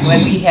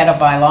 When we had a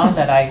bylaw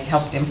that I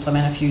helped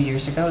implement a few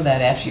years ago,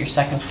 that after your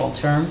second full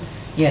term,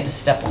 you had to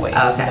step away,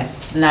 Okay.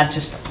 not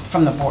just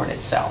from the board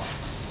itself,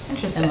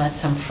 interesting. and let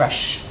some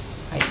fresh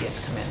ideas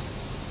come in.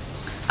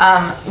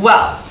 And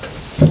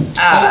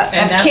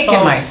I'm that's kicking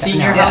all myself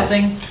senior now.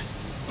 housing?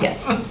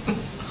 Yes.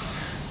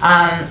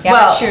 Yeah,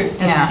 well, but sure,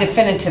 yeah.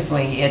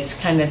 definitively, it's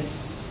kind of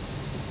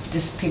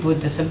people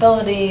with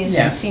disabilities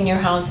Yeah. and senior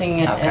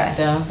housing at Okay.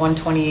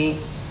 128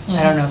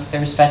 I don't know if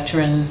there's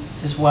veteran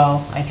as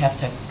well. I'd have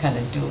to kind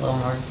of do a little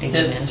more digging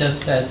This in.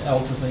 just says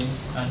elderly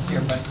on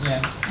here, but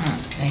yeah,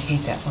 I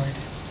hate that word.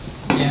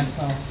 yeah,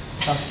 well,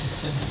 something.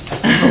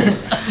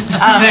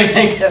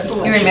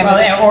 You remember?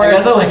 Well, or I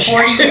got the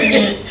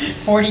lecture.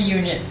 40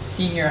 unit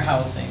senior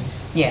housing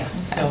Yeah,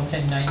 built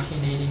in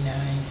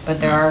 1989. but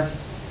there are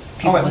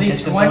people Oh, at with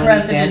least one disabilities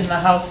resident in and the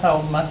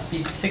household must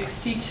be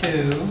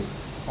 62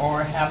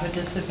 or have a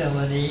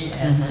disability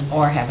and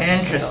or have a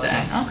Interesting.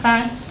 disability.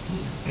 Okay.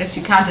 I guess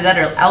you counted that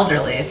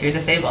elderly if you're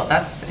disabled.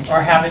 That's interesting.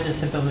 or have a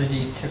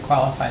disability to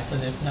qualify, so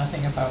there's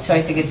nothing about. So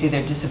I think it's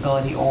either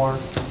disability or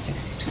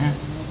 62.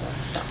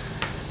 So.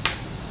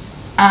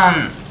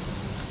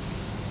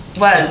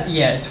 What?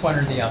 Yeah, it's one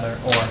or the other,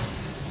 or.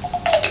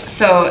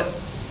 So,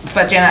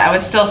 but Janet, I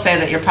would still say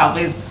that you're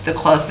probably the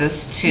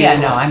closest to Yeah,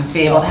 no, I'm be able to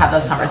still- have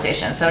those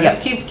conversations. So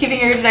Yep. just keeping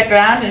your ear to that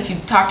ground. And if you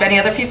talk to any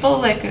other people,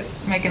 like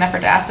make an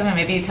effort to ask them, and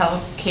maybe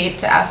tell Kate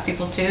to ask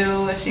people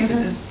too if she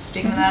could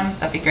speak to them.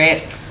 That'd be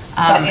great.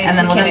 But if And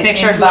then we we'll just can make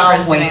sure involve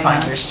whoever's doing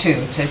that. wayfinders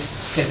too,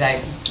 because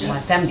I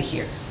want them to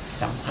hear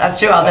somehow. That's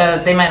true.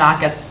 Although they might not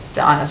get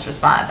the honest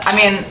response. I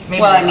mean,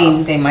 maybe. Well, they I mean,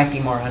 will. they might be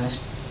more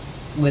honest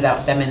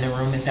without them in the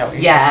room. Is that what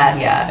you're Yeah,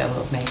 saying? yeah. That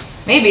will make.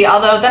 Maybe.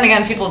 Although then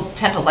again, people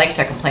tend to like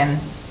to complain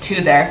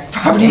to their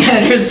property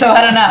managers, so I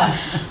don't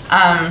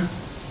know.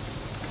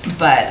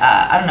 But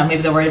I don't know.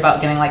 Maybe they're worried about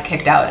getting like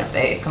kicked out if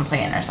they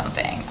complain or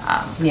something.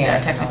 Yeah,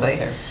 they're technically.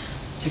 their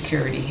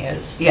security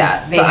has.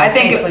 Yeah, They so have I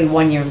think- basically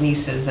 1-year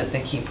leases that they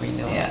keep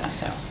renewing. Yeah.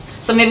 So.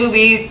 So maybe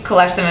we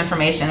collect some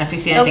information. If we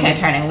see anything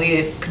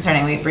Okay.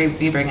 concerning, we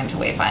bring into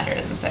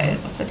Wayfinders and say,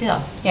 what's the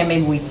deal? Yeah,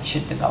 maybe we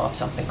should develop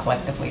something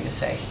collectively to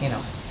say,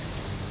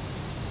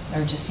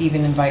 or just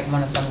even invite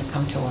one of them to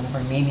come to one of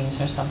our meetings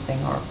or something,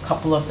 or a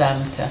couple of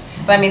them to.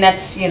 But I mean,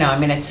 that's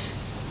it's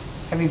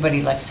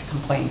everybody likes to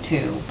complain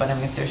too. But I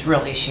mean, if there's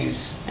real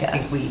issues, I Yeah.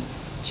 think we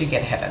should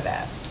get ahead of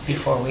that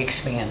before we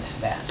expand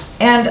that.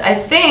 And I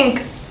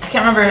think, I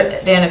can't remember,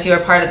 Dan, if you were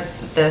part of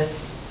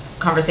this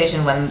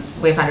conversation when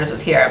Wayfinders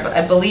was here, but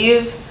I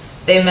believe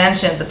they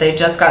mentioned that they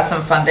just got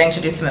some funding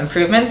to do some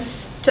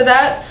improvements to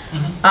that,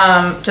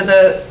 to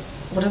the,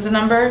 what is the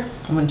number?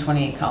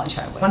 128 College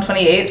Highway.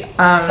 128?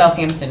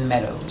 Southampton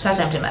Meadows.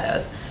 Southampton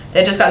Meadows.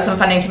 They just got some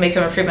funding to make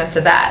some improvements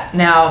to that.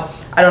 Now,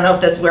 I don't know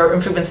if that's where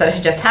improvements that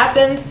had just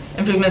happened,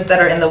 improvements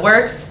that are in the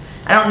works.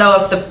 I don't know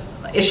if the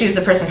issues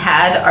the person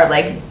had are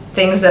like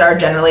things that are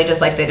generally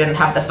just like they didn't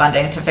have the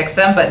funding to fix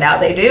them, but now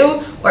they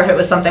do, or if it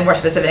was something more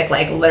specific,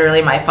 like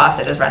literally my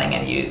faucet is running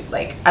and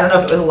I don't know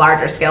if it was a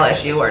larger scale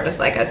issue or just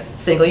like a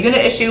single unit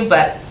issue,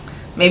 but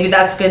maybe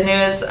that's good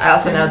news. I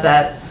also know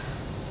that,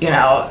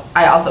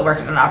 I also work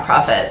at a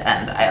nonprofit,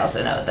 and I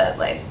also know that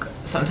like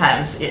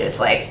sometimes it's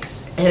like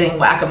hitting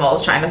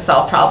whack-a-moles trying to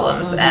solve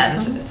problems,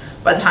 and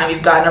by the time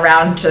you've gotten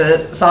around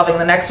to solving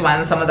the next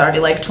one, someone's already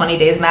like 20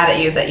 days mad at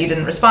you that you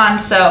didn't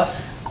respond. So,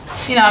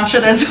 I'm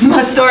sure there's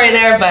a story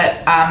there, but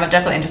I'm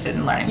definitely interested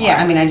in learning more. Yeah,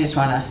 I mean, I just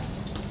want to,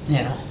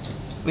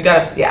 we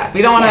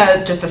don't want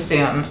to just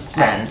assume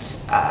and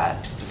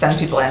send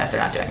people in if they're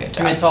not doing a good I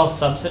job. mean, it's all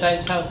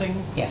subsidized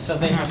housing? Yes. So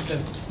they have to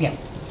yeah.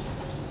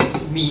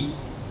 meet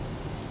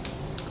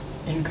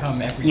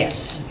income every.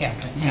 Yes, yeah.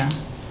 Yeah.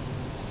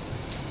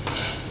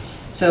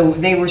 So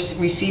they were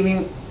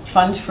receiving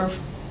funds for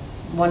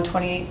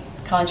 128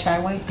 College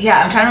Highway? Yeah,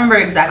 I'm trying to remember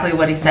exactly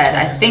what he said.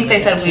 I think they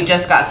said we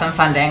just got some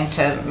funding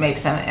to make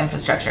some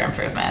infrastructure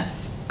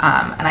improvements.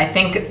 And I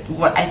think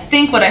what I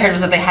heard was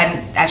that they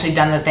hadn't actually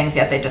done the things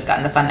yet. They'd just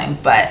gotten the funding,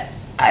 but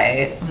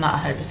I'm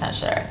not 100%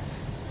 sure.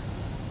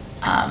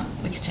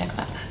 We could check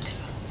about that too.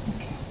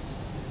 Okay.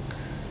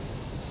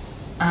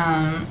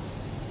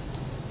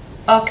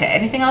 Okay.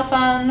 Anything else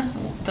on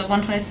the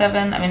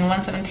 127? I mean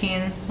 117,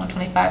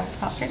 125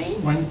 property?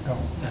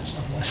 That's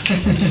not one.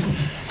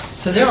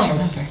 So they're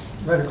almost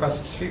right across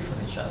the street from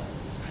each other.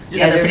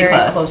 Yeah, they're pretty very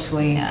close.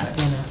 closely, Yeah.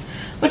 Which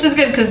Which is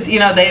good because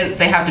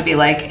they have to be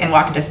like in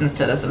walking distance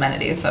to those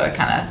amenities, so it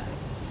kind of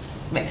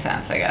makes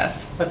sense, I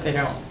guess. But they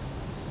don't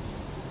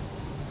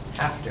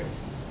have to.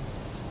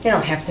 they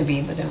don't have to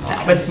be, but in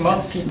all But cases.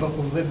 most people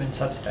who live in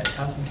subsidized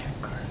housing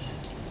have cars.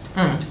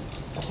 Mm.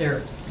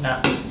 They're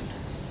not.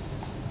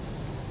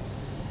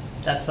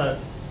 That's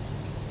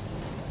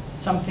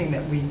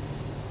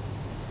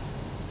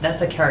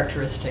that's a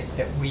characteristic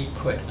that we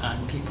put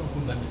on people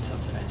who live in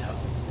subsidized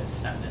housing. That's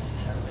not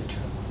necessarily true.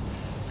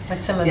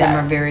 But some of Yeah.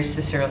 them are very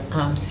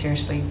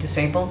seriously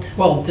disabled.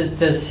 Well,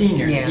 the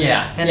seniors,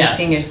 yeah. And yes. the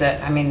seniors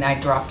that, I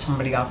dropped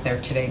somebody off there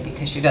today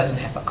because she doesn't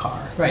have a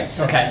car. Right,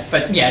 So- okay.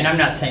 But yeah, and I'm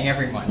not saying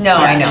everyone. No,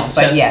 Yeah, I know, it's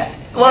but just- yeah.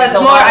 Well, There's it's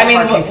a more, lot of I mean,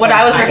 parking what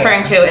I was spaces.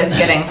 referring to is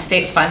getting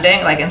state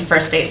funding, like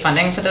for state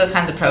funding for those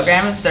kinds of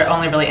programs, they're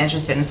only really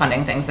interested in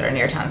funding things that are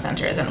near town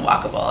centers and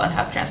walkable and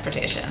have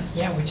transportation.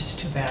 Yeah, which is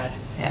too bad.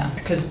 Yeah.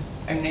 Because,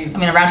 I mean,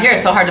 around here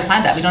it's so hard to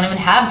find that. We don't even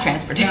have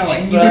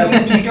transportation. No,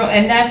 and you don't,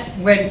 and that's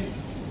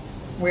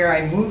where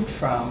I moved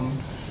from.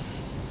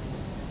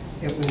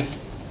 It was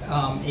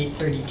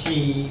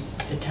 830G.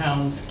 The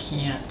towns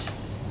can't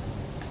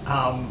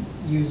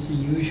use the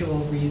usual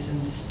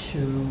reasons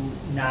to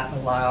not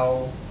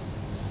allow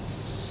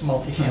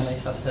multifamily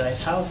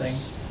subsidized housing.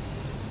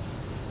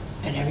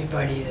 And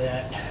everybody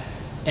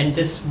and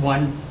this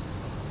one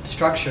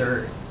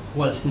structure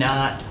was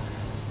not,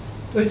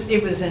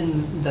 it was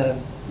in the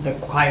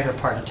quieter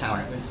part of town.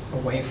 It was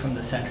away from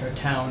the center of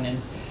town,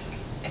 and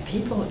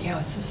people,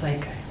 it's just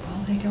like,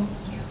 well, they don't,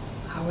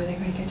 how are they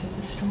going to get to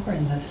the store?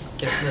 And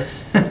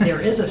there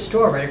is a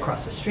store right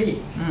across the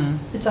street.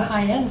 It's a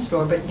high-end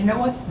store, but you know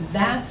what?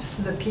 That's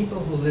for the people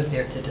who live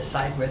there to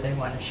decide where they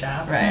want to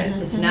shop. Right.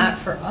 It's not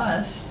for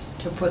us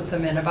to put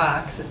them in a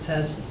box that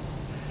says,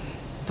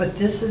 but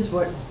this is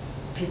what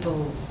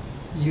people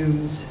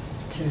use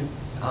to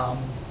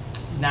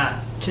not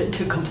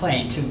to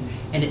complain to,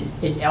 and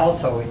it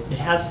also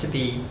has to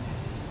be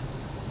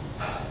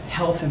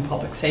health and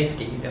public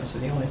safety. Those are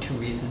the only two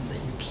reasons that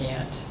you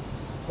can't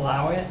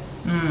allow it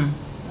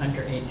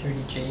under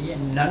 830G,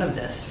 and none of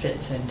this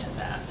fits into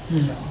that.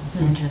 So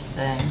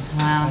Interesting.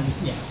 Wow.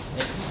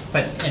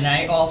 And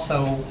I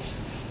also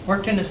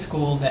worked in a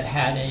school that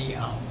had a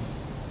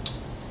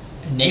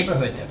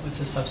neighborhood that was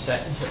a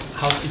subsidized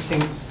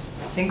housing,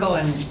 single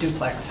and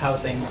duplex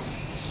housing.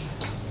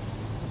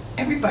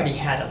 Everybody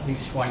had at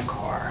least one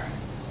car.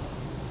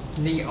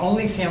 The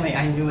only family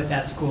I knew at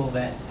that school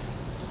that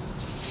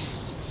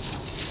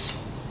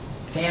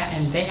they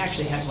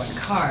actually had one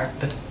car,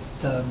 but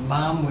the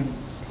mom would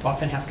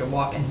often have to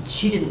walk, and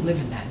she didn't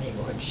live in that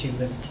neighborhood. She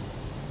lived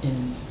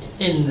in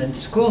the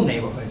school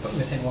neighborhood, but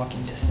within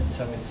walking distance.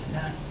 So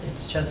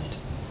it's just.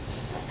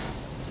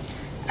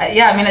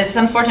 Yeah, I mean, it's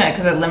unfortunate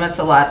because it limits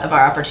a lot of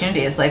our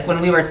opportunities. Like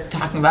when we were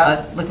talking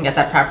about looking at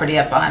that property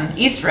up on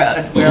East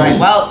Road, we were like,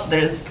 well,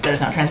 there's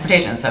no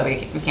transportation, so we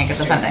can't get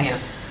the funding. Yeah.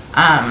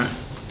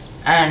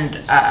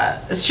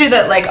 It's true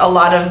that like a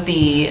lot of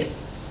the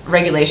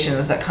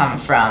regulations that come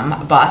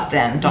from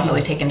Boston don't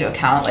really take into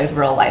account like the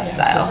rural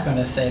lifestyle. I was just going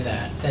to say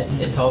that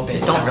it's all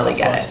based don't on really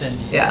get Boston.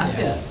 it.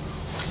 Yeah.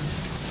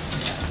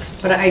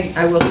 But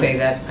I will say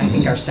that I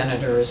think our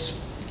senator is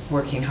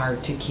working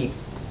hard to keep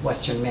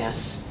Western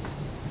Mass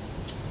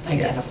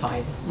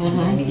identified.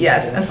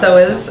 Yes, and so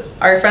is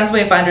our friends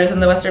Wayfinders in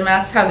the Western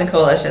Mass Housing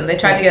Coalition. They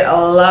tried to get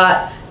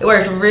they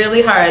worked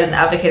really hard and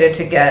advocated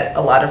to get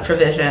a lot of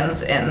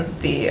provisions in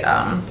the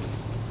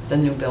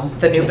new bill.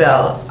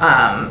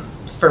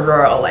 For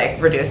rural,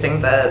 like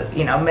reducing the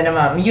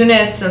minimum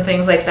units and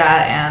things like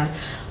that, and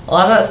a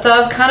lot of that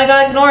stuff kind of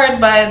got ignored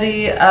by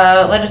the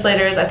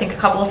legislators. I think a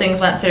couple of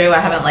things went through. I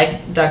haven't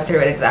like dug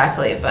through it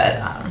exactly,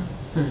 but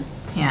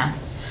yeah.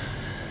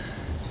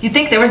 You'd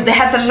think they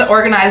had such an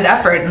organized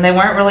effort, and they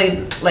weren't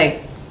really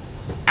like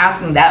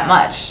asking that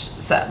much.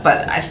 So,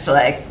 but I feel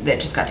like they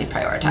just got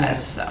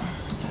deprioritized. So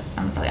it's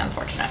really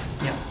unfortunate.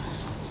 Yeah.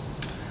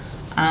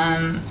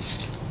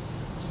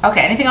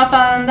 Okay. Anything else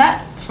on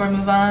that before we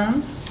move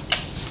on?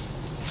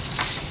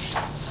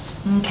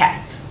 Okay.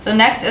 So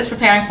next is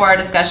preparing for our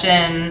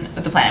discussion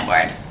with the planning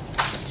board.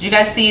 Did you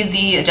guys see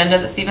the agenda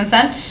that Stephen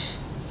sent?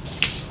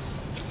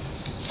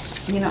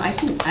 I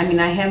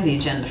have the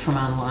agenda from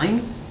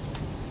online.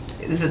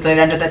 Is it the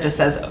agenda that just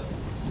says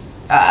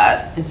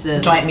It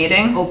says joint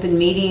meeting? Open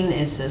meeting.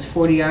 It says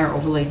 40R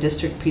overlay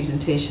district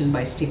presentation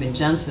by Stephen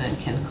Johnson and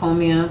Ken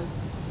Comia.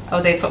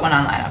 Oh, they put one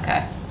online.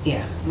 Okay.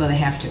 Yeah, well they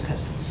have to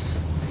because it's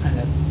kind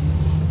of.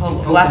 Well,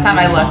 last time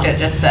I looked, it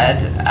just said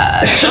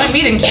joint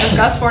meeting to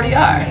discuss 40R.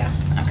 Yeah.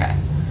 Okay.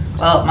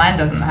 Well, mine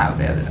doesn't have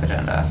the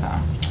agenda, so.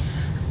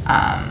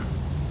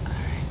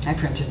 I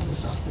printed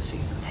this off this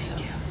evening. Thank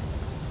you.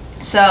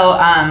 So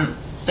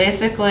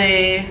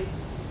basically.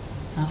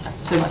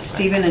 So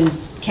Stephen and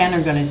Ken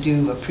are going to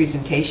do a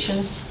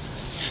presentation?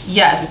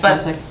 Yes,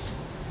 but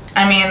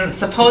I mean,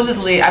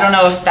 supposedly, I don't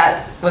know if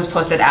that was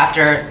posted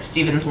after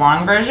Stephen's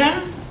long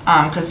version,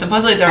 because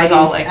supposedly there was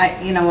all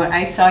like... you know what,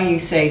 I saw you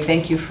say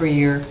thank you for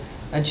your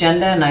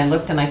agenda, and I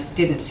looked and I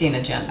didn't see an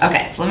agenda.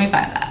 Okay, so let me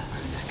find that.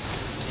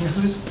 And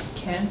who's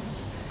Ken?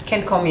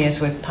 Ken Comey is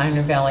with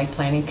Pioneer Valley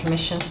Planning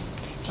Commission.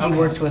 He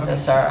worked with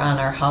us on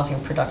our housing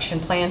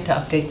production plan to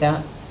update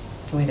that.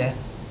 We had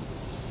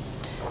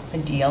a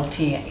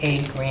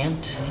DLTA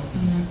grant.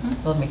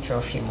 Let me throw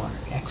a few more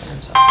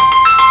acronyms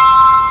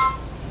out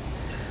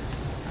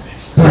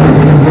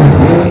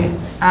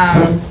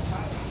there.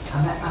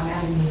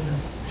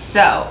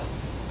 So,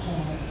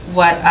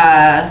 what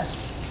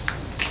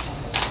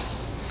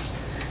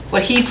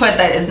he put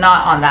that is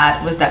not on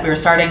that was that we were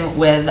starting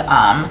with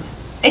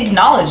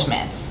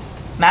acknowledgements.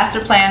 Master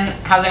Plan,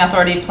 Housing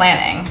Authority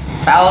Planning,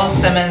 Fowles,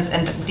 Simmons,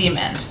 and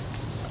Demond.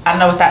 I don't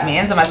know what that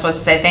means. Am I supposed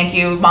to say thank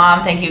you,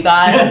 Mom, thank you,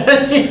 God?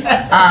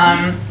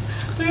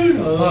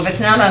 Well, if it's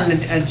not on the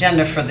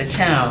agenda for the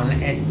town,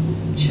 it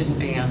shouldn't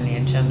be on the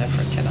agenda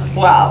for tonight.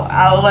 Well,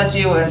 I'll let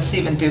you and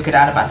Stephen duke it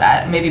out about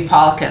that. Maybe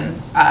Paul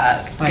can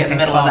get in the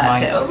middle of that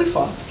too. That'll be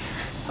fun.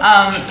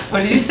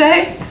 What did you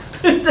say?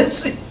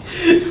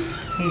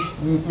 He's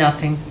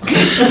nothing.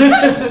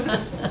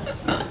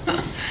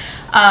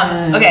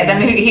 Okay,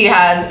 then he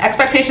has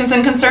expectations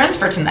and concerns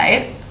for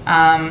tonight.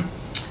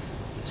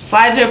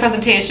 Slideshow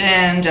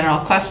presentation, general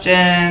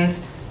questions,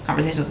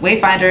 conversations with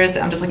Wayfinders.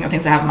 I'm just looking at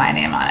things that have my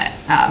name on it.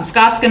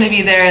 Scott's going to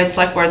be there. The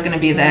select board's going to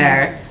be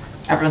there.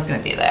 Everyone's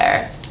going to be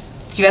there.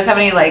 Do you guys have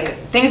any like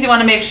things you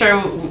want to make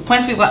sure,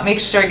 points we want make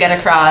sure get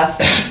across,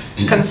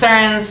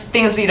 concerns,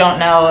 things we don't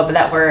know but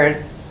that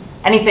we're,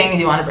 anything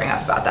you want to bring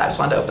up about that? I just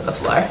wanted to open the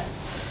floor.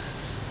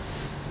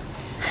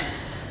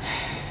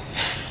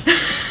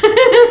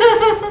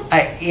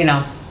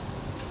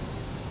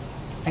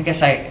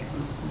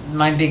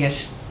 My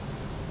biggest,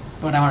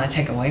 what I want to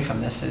take away from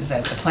this is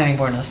that the planning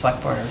board and the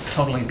select board are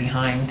totally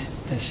behind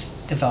this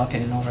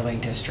developing an overlay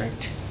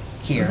district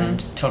here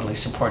and totally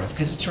supportive,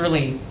 because it's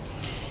really,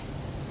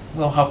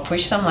 will help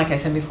push some, like I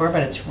said before,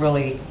 but it's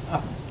really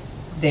up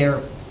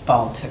their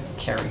ball to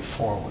carry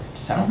forward,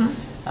 so.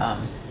 But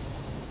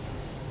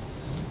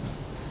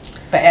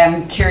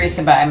I'm curious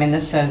about,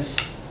 this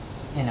says,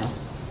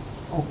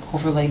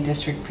 overlay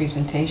district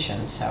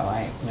presentation, so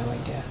I have no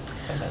idea.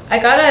 So that's,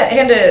 I gotta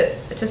hand it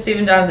to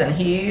Stephen Johnson.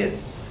 He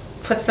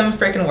put some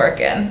freaking work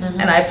in,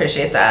 and I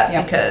appreciate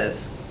that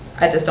because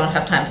I just don't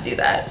have time to do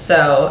that.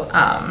 So,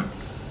 I'm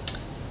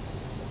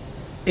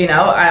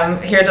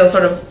here to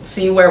sort of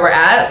see where we're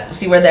at,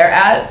 see where they're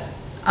at.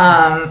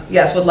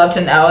 Yes, would love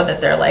to know that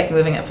they're like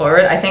moving it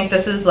forward. I think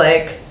this is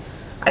a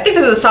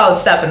solid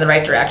step in the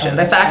right direction.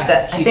 The fact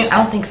that I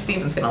don't think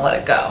Stephen's gonna let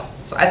it go.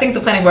 So I think the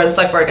planning board and the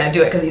select board are gonna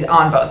do it because he's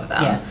on both of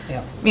them.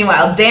 Yeah.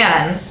 Meanwhile,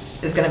 Dan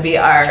is gonna be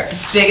our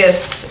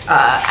biggest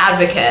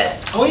advocate.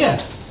 Oh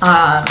yeah.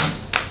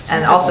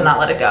 And also not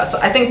let it go. So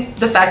I think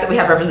the fact that we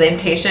have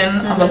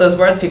representation on both those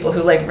boards, people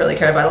who like really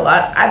care about it a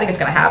lot, I think it's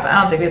gonna happen. I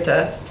don't think we have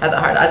to try that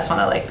hard. I just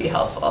wanna like be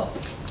helpful.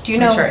 Do you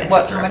know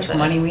how much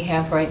money we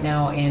have right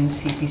now in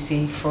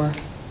CPC for?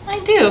 I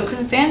do,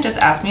 because Dan just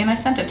asked me and I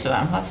sent it to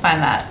him. Let's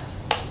find that.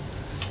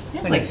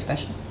 Yeah, like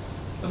special.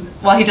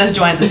 Well, he just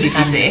joined the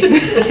CPC.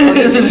 Oh,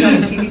 you just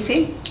joined the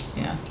CPC?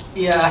 Yeah.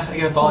 Yeah, I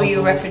got volunteered.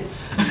 Oh,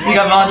 You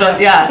got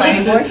volunteered? Yeah.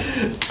 Planning board?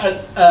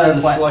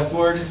 The select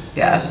board.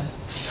 Yeah.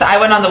 So I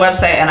went on the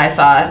website and I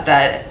saw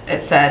that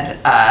it said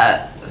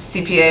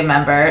CPA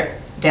member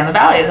Dan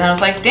LaValle, and I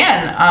was like,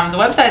 Dan, the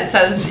website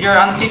says you're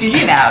on the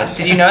CPC now.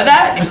 Did you know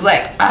that? And he was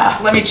like,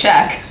 let me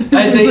check.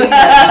 I think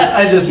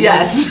I just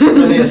yes.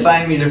 When they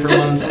assigned me different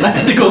ones, and I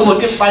had to go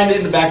look and find it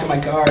in the back of my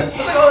car. I was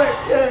like,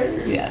 oh,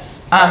 yeah. Yes.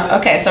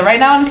 Okay, so right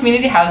now in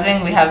community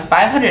housing, we have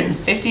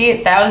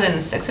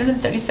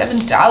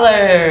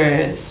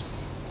 $558,637.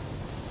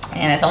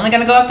 And it's only going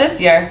to go up this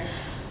year.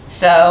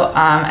 So,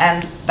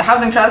 and the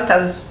housing trust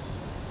has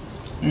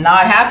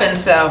not happened,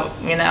 so,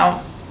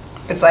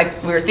 it's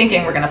like we were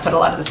thinking we're going to put a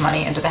lot of this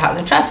money into the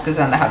housing trust because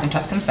then the housing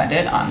trust can spend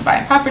it on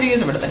buying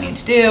properties or whatever they need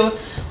to do.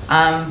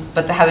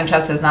 But the housing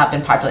trust has not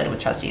been populated with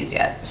trustees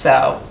yet.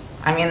 So,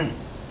 I'm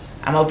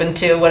open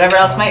to whatever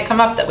else might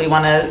come up that we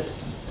want to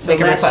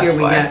make a request for. So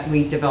last year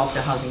we developed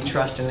a housing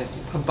trust and a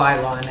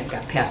bylaw, and it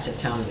got passed at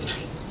town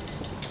meeting.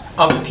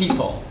 Of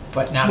people,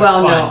 but not Well,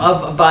 a no, fund.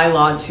 of a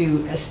bylaw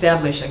to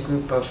establish a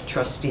group of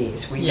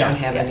trustees. We don't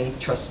have any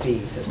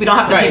trustees. We don't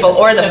have the people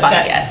or the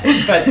fund yet.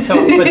 But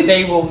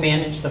they will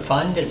manage the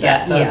fund, is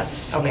that the?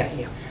 Yes. Okay.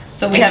 Yeah.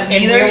 So we have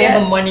And neither where will yet.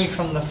 the money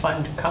from the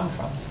fund come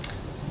from?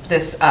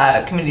 This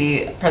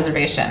community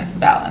preservation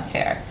balance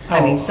here.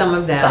 I mean, some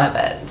of Some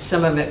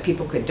some of it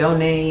people could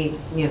donate,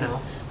 We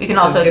can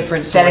some also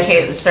different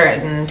dedicate sources.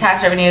 certain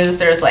tax revenues.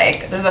 There's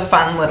a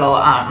fun little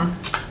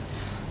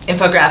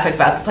infographic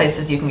about the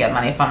places you can get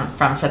money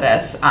from for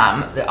this.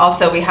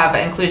 Also, we have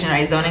an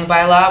inclusionary zoning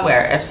bylaw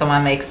where if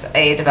someone makes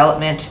a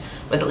development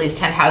with at least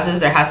 10 houses,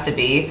 there has to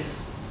be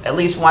at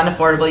least one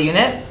affordable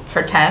unit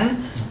per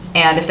 10.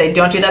 And if they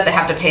don't do that, they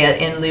have to pay it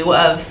in lieu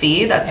of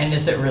fee. And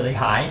is it really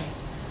high?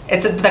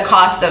 It's the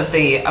cost of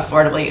the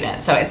affordable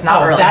unit, so it's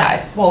not really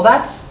high. Well,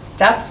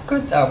 that's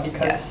good though,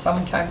 because Yeah.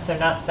 sometimes they're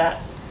not that.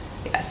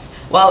 Yes.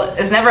 Well,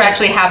 it's never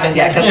actually happened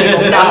yet because people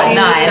stop at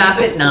 9. Stop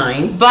at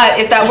 9. But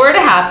if that were to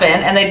happen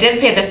and they did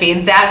pay the fee,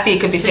 that fee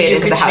could be So paid you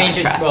into could the housing change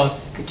it, trust. well, you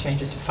could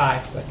change it to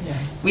 5, but yeah.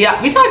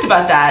 We talked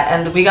about that,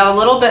 and we got a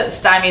little bit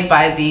stymied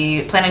by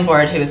the planning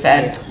board who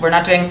said we're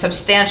not doing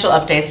substantial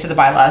updates to the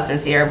bylaws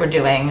this year. We're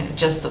doing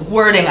just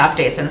wording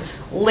updates, and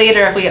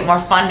later, if we get more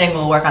funding,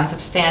 we'll work on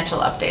substantial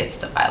updates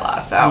to the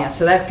bylaw. So, Yeah,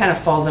 so that kind of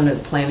falls under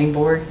the planning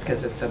board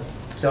because it's a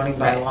zoning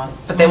bylaw.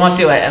 but they won't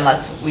do it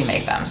unless we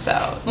make them.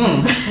 So.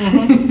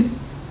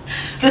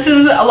 This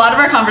is a lot of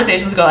our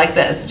conversations go like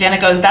this. Janet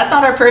goes, "That's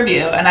not our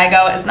purview," and I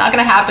go, "It's not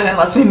going to happen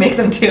unless we make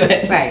them do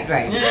it." Right.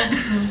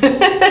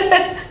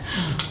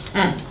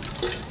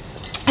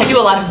 I do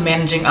a lot of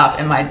managing up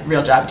in my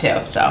real job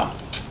too, so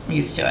I'm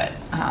used to it,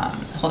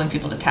 holding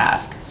people to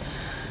task.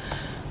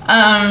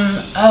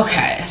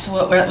 Okay, so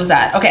what was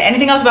that? Okay,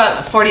 anything else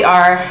about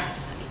 40R,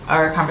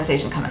 our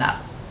conversation coming up?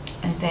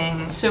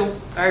 Anything? So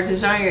our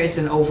desire is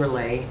an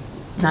overlay,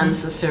 not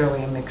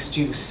necessarily a mixed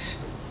use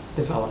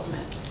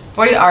development.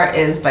 40R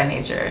is by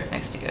nature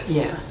mixed use.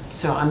 Yeah,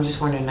 so I'm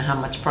just wondering how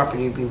much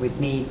property we would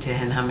need to,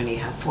 and how many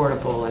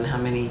affordable, and how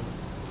many,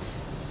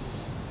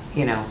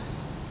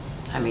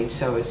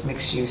 so is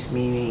mixed use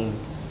meaning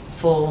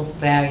full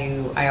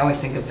value? I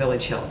always think of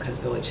Village Hill, because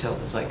Village Hill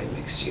is like a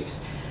mixed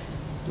use,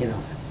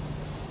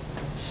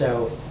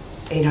 So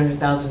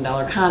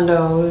 $800,000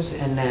 condos,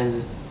 and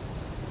then,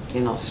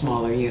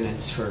 smaller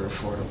units for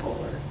affordable,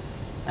 or,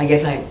 I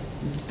guess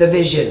the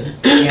vision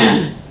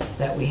Yeah.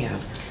 that we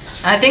have.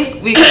 And I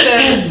think we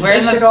could, we're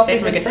in They should all the be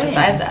stage where we the get to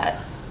same. decide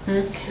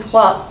that.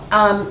 Well,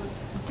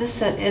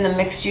 this in a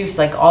mixed use,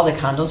 like all the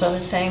condos are the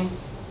same,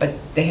 but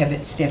they have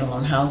it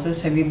standalone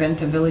houses. Have you been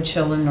to Village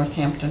Hill in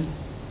Northampton?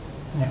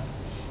 No.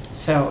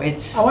 So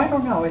it's, Oh, I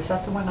don't know, is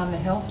that the one on the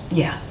hill?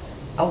 yeah,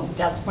 Oh,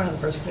 that's one of the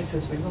first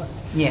places we looked.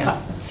 yeah.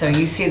 So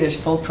you see there's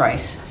full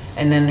price,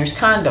 and then there's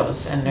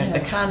condos, and the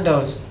Yeah.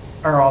 condos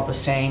are all the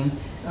same,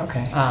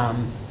 Okay.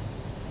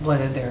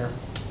 whether they're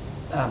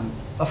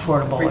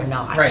affordable or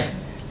not. Right.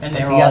 But And the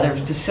they're all. other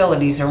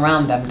facilities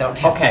around them don't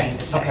have to Okay, be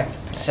the same. okay.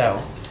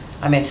 So,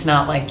 I mean, it's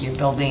not like you're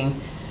building,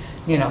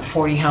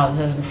 40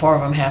 houses and 4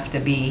 of them have to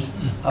be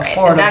Right.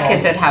 affordable. In that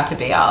case, it'd have to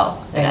be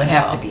all. They would have to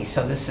identical. be,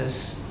 so this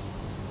is,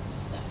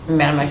 I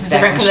mean, I'm not This is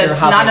different exactly because sure it's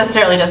how not they,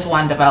 necessarily just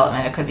one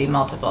development, it could be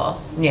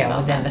multiple. yeah,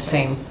 within the developments.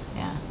 same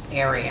Yeah, it's a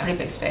area. pretty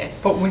big space.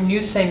 But when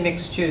you say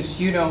mixed use,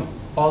 you don't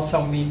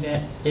also mean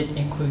that it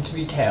includes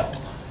retail?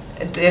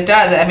 It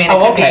does, I mean, it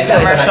Oh, could be okay,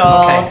 that's what I-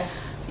 commercial, okay.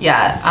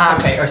 yeah.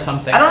 Okay, or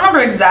something. I don't remember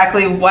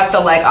exactly what the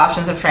like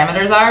options and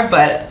parameters are,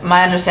 but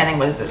my understanding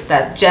was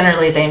that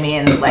generally they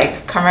mean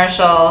like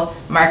commercial,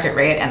 market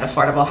rate, and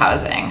affordable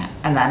housing.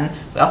 And then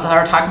we also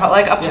are talking about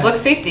like a public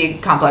safety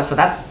complex, so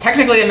that's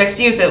technically a mixed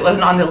use. It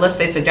wasn't on the list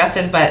they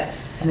suggested, but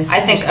And it's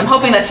I think, I'm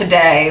hoping that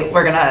today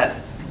we're gonna,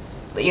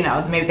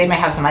 maybe they may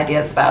have some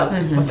ideas about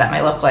what that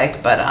might look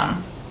like, but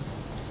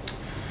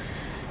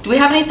do we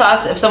have any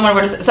thoughts if someone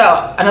were to,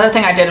 so another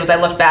thing I did was I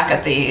looked back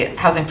at the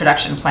housing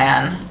production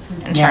plan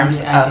in Yeah, terms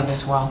I did of,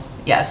 as well.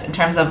 yes, in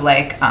terms of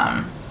like,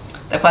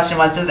 the question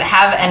was, does it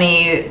have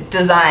any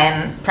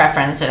design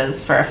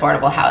preferences for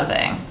affordable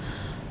housing?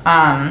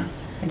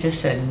 I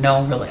just said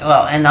no, really.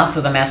 Well, and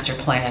also the master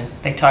plan,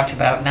 they talked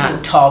about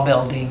not tall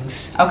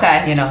buildings.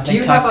 Okay. You know, Do they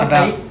you have talked a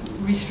about. height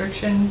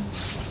restriction,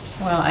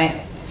 Well,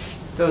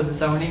 though the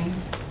zoning?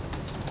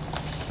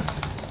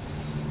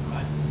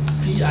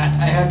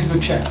 I have to go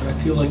check, but I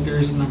feel like there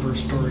is a number of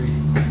story.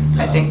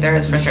 I think there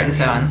is for certain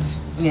restrictions. zones.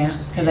 yeah,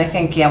 because I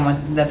think,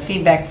 when the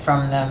feedback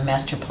from the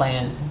master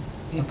plan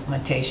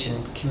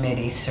implementation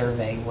committee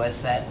survey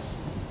was that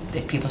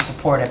people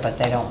support it, but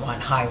they don't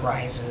want high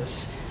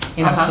rises.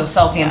 So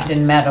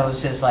Southampton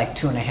Meadows is like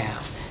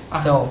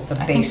 2.5. So the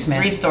I think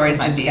basement. 3 stories which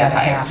might has be got a a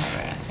higher.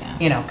 half,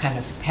 Yeah. kind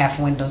of half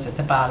windows at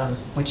the bottom,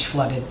 which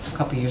flooded a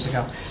couple years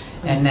ago,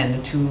 and then the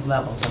 2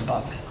 levels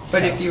above it. But So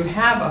if you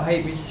have a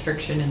height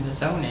restriction in the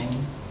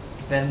zoning,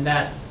 then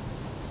that,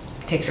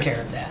 takes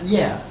care of that.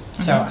 yeah.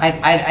 So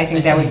I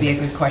think that would be a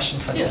good question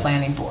for the Yeah.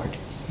 planning board.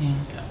 Yeah,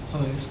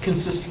 something that's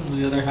consistent with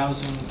the other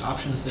housing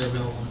options that are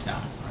available in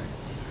town,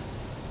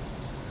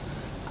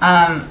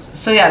 right?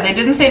 So yeah, they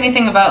didn't say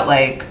anything about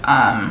like,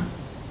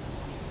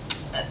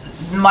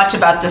 much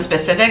about the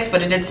specifics,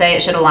 but it did say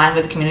it should align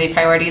with community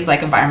priorities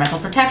like environmental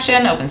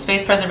protection, open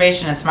space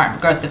preservation, and smart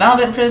growth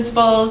development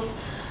principles.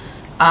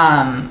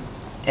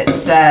 It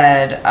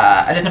said,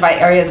 identify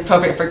areas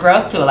appropriate for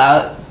growth to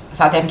allow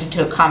Southampton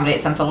to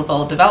accommodate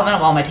sensible development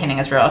while maintaining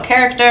its rural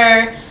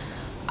character.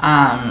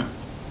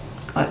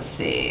 Let's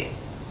see.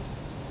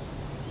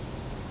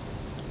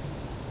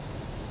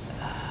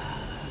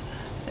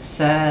 It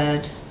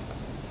said,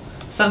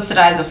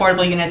 subsidize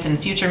affordable units in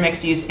future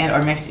mixed use and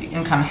or mixed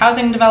income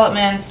housing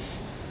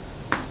developments.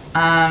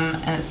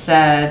 And it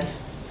said,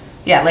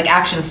 yeah, like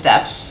action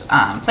steps.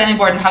 Planning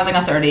board and housing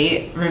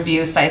authority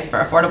review sites for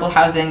affordable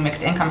housing,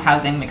 mixed income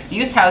housing, mixed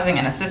use housing,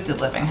 and assisted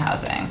living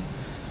housing.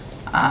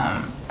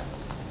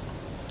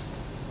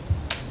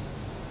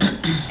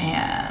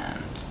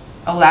 And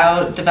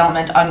allow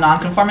development on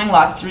non-conforming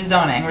lots through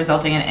zoning,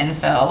 resulting in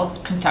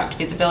infill, conduct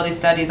feasibility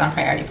studies on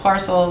priority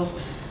parcels,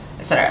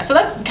 etc. So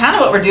that's kind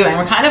of what we're doing.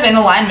 We're kind of in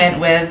alignment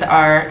with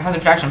our housing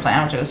production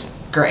plan, which is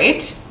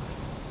great.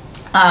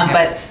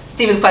 But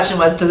Stephen's question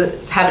was, does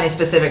it have any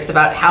specifics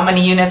about how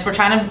many units we're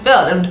trying to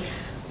build? And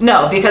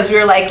no, because we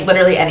were like,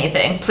 literally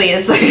anything,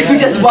 please. Like, we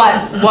just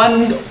want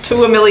 1 to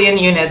 1 million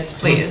units,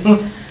 please.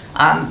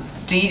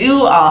 Do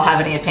you all have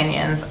any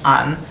opinions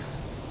on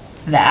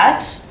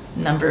that?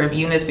 Number of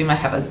units we might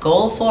have a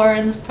goal for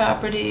in this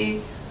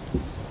property?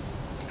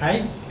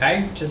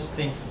 I just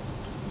think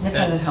that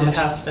Depending it how much.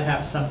 has to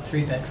have some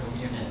 3-bedroom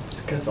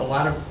units, because a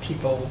lot of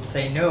people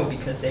say no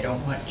because they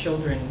don't want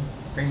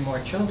bring more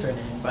children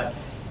in, but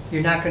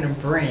you're not gonna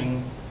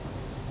bring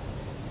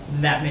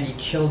that many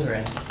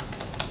children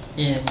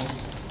in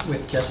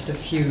with just a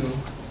few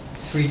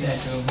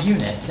 3-bedroom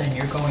units, and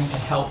you're going to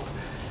help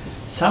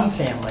some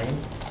family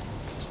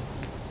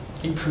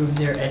improve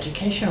their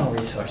educational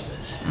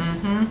resources.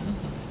 Mm-hmm.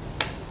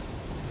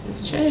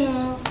 It's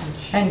true.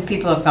 And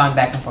people have gone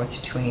back and forth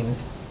between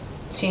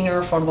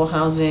senior affordable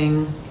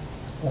housing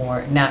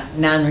or not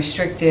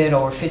non-restricted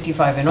or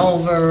 55 and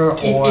over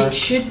or It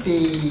should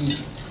be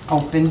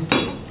open.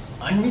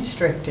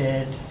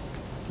 unrestricted,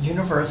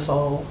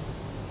 universal,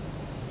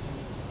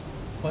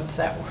 what's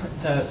that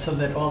word? So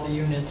that all the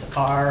units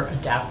are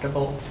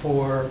adaptable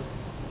for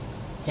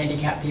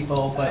handicapped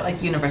people, but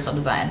Like universal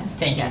design.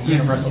 thank you, Yes.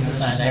 universal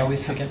design. I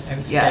always forget, I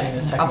was forgetting the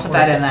Yeah, second I'll word. put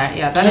that in there.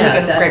 Yeah, that is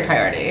Yeah, a great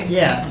priority.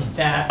 Yeah,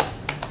 that,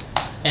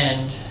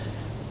 and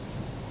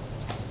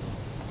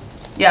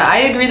Yeah, I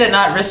agree that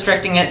not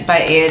restricting it by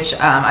age.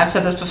 I've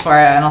said this before,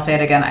 and I'll say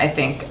it again. I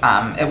think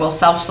it will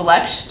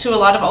self-select to a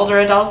lot of older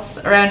adults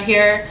around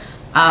here.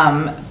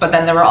 But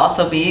then there will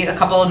also be a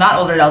couple of not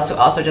older adults who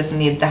also just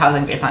need the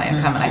housing based on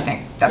income, and I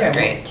think that's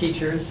great.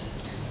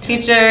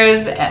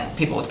 Teachers and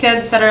people with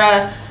kids,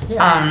 etc.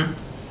 Yeah.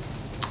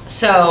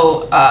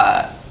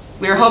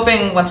 We were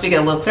hoping once we get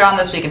a little clear on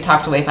this, we can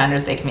talk to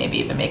Wayfinders. They can maybe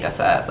even make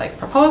us a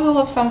proposal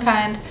of some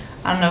kind.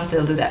 I don't know if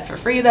they'll do that for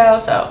free though,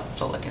 so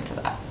we'll look into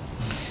that.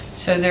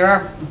 So there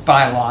are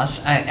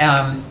bylaws,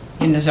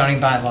 in the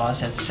zoning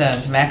bylaws, it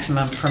says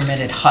maximum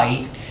permitted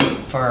height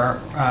for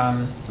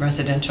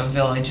residential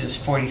village is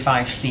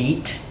 45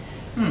 feet.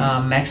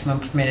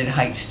 Maximum permitted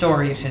height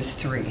stories is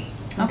 3.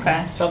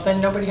 Okay. So then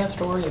nobody has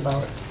to worry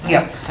about it.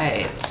 Yep.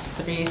 Height,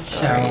 3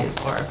 stories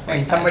or 45. I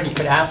mean, somebody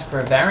could ask for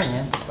a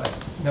variance, but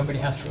nobody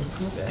has to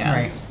approve it. Yeah.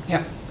 Right,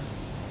 yep.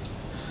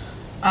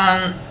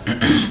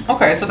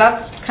 Okay, so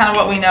that's kind of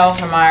what we know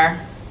from our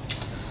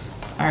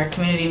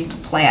community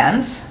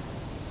plans.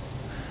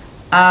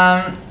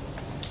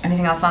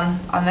 Anything else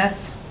on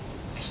this?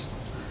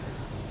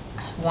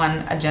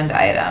 One agenda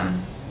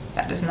item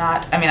that is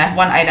not, I have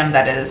one item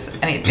that is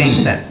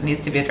anything that needs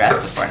to be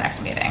addressed before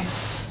next meeting.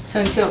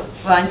 So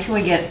until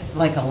we get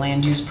like a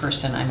land use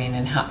person,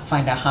 and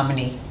find out how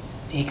many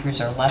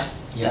acres are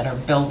left that are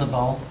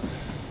buildable,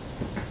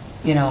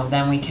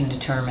 then we can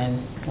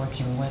determine,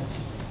 working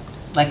with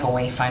like a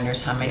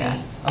Wayfinders, how many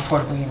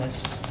affordable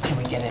units can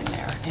we get in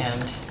there.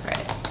 And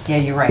yeah,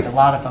 you're right, a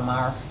lot of them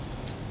are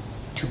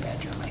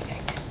 2-bedroom, I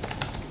think.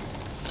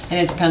 And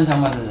it depends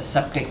on whether the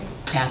septic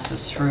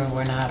passes through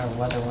or not, or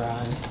whether we're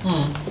on.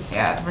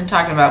 Yeah, we're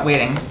talking about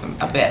waiting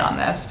a bit on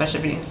this, especially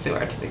if we need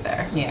sewer to be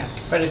there. Yeah.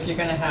 But if you're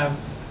going to have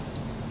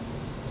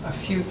a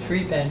few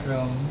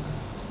 3-bedroom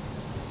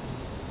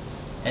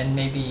and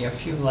maybe a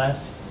few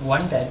less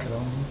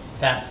 1-bedroom,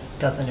 that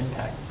doesn't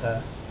impact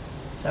the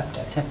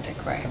septic.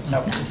 Septic, right. Comes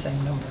out with the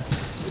same number.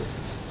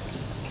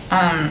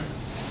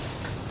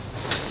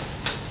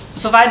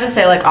 So if I just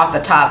say off the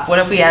top, what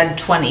if we had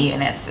 20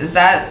 units? Is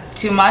that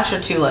too much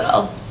or too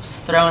little?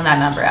 Just throwing that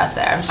number out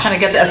there. I'm just trying to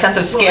get a sense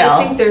of scale.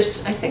 Well, I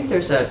think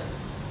there's a,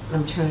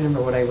 I'm trying to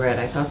remember what I read.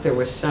 I thought there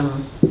was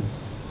some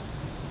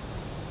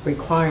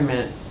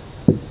requirement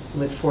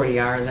with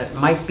 40R that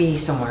might be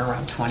somewhere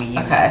around 20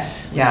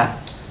 units. Okay, yeah.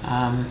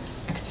 I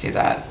could see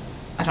that.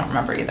 I don't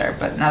remember either,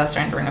 but now that's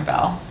starting to ring a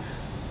bell.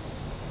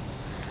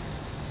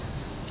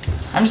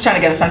 I'm just trying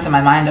to get a sense in my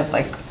mind of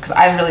because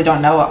I really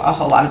don't know a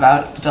whole lot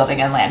about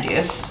building and land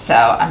use, so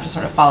I'm just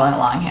sort of following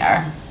along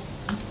here.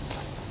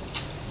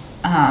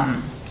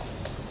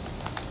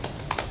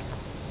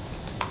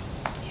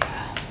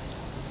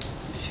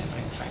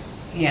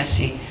 Yeah,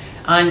 see,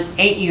 on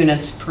 8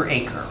 units per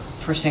acre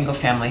for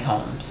single-family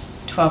homes,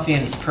 12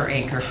 units per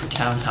acre for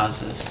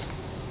townhouses,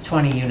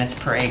 20 units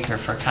per acre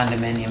for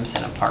condominiums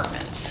and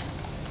apartments.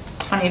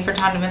 20 for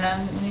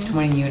condominiums?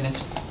 20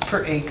 units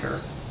per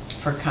acre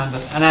for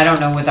condos. And I don't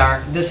know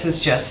this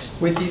is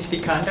just... Would these be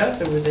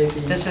condos or would they be?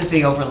 This is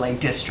the overlay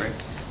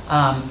district.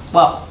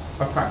 Well,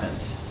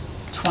 apartments.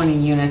 20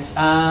 units.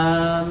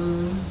 I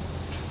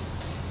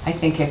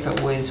think if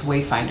it was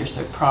Wayfinders,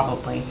 they're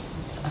probably,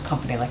 a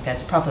company like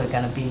that's probably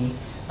going to be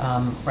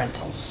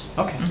rentals.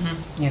 Okay.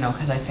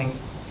 Because I think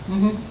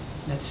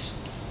that's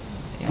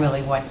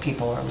really what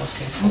people are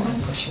looking for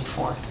and pushing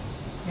for.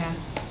 Yeah.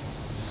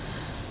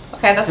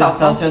 Okay, that's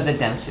helpful. Those are the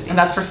densities. And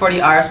that's for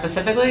 40R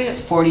specifically? It's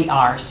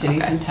 40R.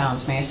 Cities and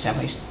towns may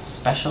establish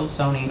special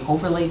zoning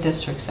overlay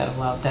districts that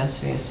allow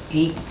density of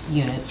 8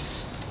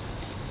 units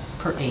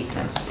per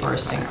acre for a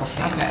single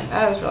family. Okay,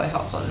 that is really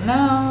helpful to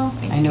know.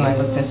 Thank I knew you. I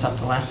looked this up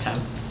the last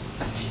time.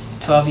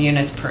 12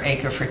 units per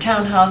acre for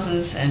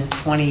townhouses and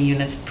 20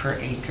 units per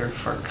acre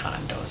for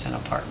condos and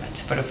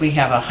apartments. But if we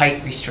have a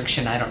height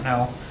restriction, I don't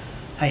know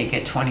how you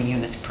get 20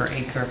 units per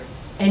acre.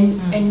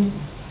 And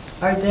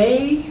are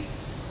they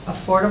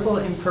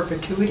affordable in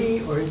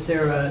perpetuity, or is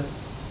there a...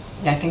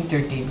 I think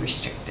they're deed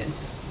restricted.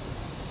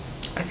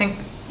 I think,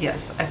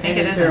 yes, I think And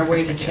it is is there in a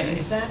way to perpetuity.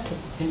 change that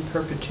in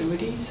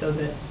perpetuity so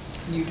that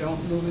you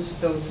don't lose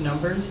those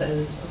numbers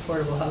as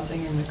affordable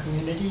housing in the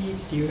community?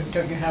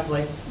 Don't you have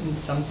in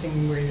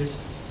something where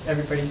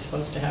everybody's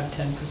supposed to have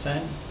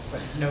 10%,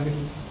 but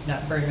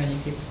not very many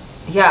people?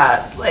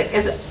 Yeah,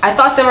 I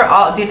thought they were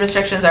all, deed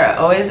restrictions are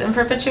always in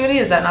perpetuity.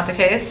 Is that not the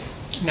case?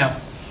 No.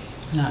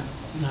 No.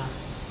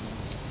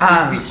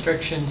 Deed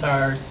restrictions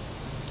are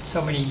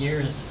so many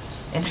years.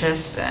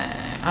 Interesting.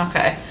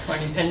 Okay.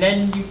 20, and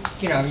then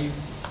you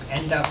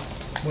end up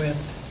with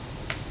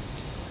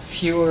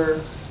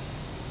fewer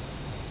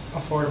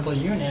affordable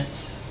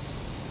units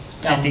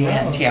down At the road.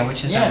 end, yeah,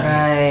 which is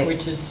Right.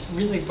 Which is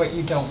really what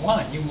you don't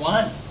want. You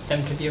want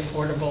them to be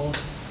affordable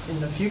in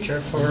the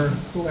future for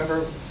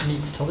whoever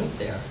needs to live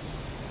there.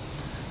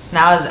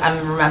 Now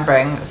I'm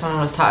remembering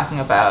someone was talking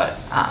about,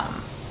 I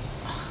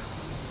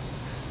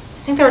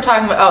think they were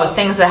talking about,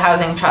 things that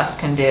housing trust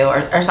can do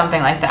or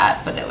something like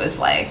that. But it was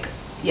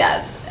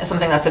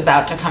something that's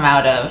about to come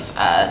out of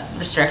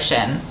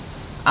restriction.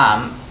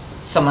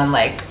 Someone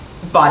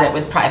bought it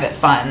with private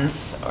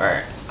funds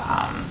or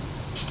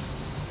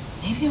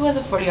maybe it was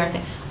a 40-hour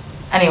thing.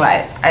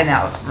 Anyway, I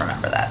now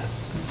remember that.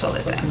 It's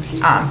totally So thing.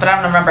 confusing. But I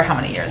don't remember how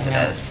many years it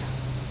is.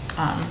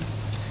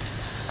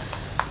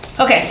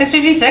 Okay,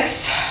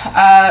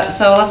 6:56.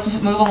 So let's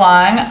move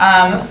along.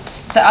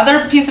 The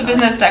other piece of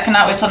business that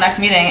cannot wait till next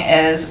meeting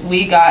is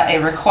we got a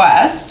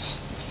request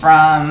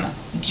from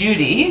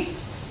Judy,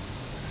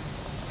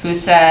 who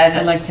said,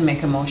 I'd like to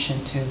make a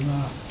motion to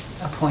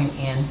appoint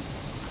Ann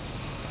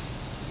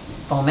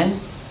Bowman.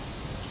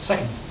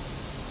 Second.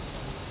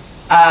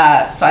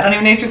 So I don't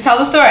even need to tell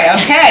the story.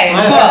 Okay,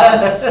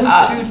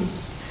 cool.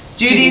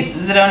 Judy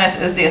Zidonis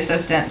is the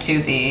assistant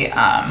to the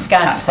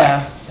Scott's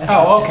town clerk.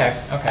 Oh,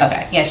 assistant. okay.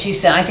 Okay. Yeah, she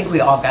said, I think we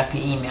all got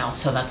the email,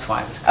 so that's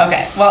why I was.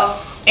 Okay. Well,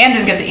 Ann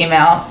didn't get the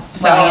email,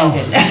 so Well, Ann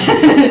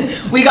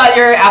didn't. we got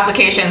your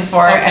application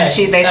for, and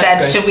Okay, they that's said,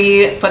 good. should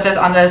we put this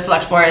on the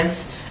select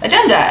board's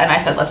agenda? And I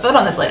said, let's vote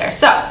on this later.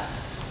 So,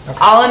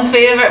 all in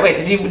favor? Wait,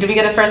 did we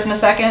get a first and a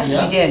second?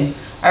 Yeah. We did.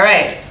 All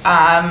right.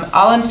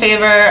 All in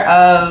favor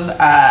of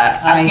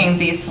asking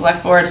the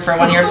select board for a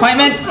one-year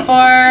appointment for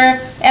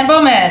Ann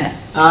Bowman?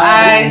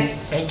 Aye.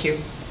 Thank you.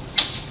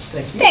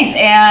 Thanks,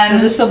 Ann. So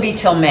this will be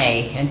till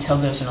May, until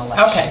there's an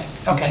election.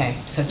 Okay.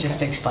 So just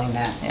to explain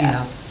that, you Yeah.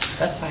 know.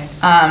 That's fine.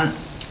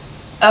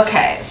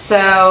 Okay,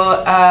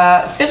 so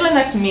scheduling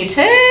next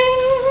meeting.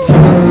 I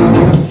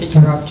have to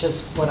figure out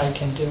just what I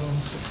can do.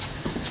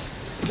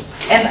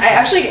 And I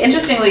actually,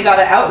 interestingly, got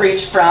an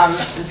outreach from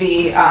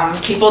the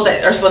people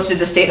that are supposed to do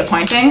the state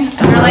appointing.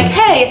 And they're like,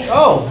 hey,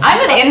 Oh. I'm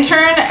an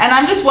intern, and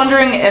I'm just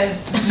wondering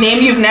if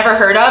name you've never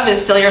heard of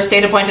is still your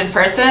state appointed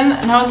person.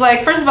 And I was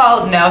like, first of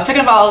all, no.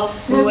 Second of all,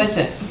 Who is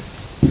it?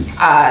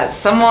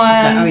 someone.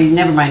 I mean,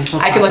 never mind.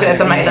 We'll I talk could look at it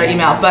about as my other later.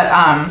 email, but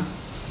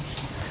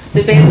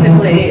they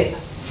basically,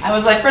 I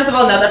was like, first of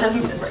all, no, that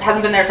person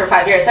hasn't been there for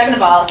 5 years. Second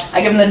of all,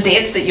 I give them the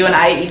dates that you and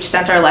I each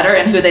sent our letter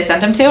and who they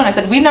sent them to, and I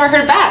said, we've never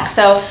heard back.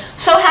 So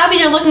happy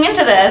you're looking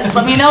into this.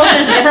 Let me know if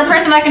there's a different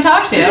person I can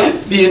talk to.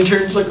 The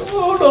intern's like,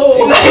 oh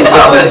no. I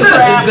know,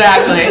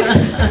 exactly.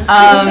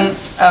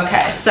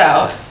 Okay,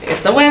 so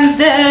it's a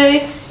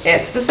Wednesday.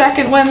 It's the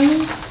second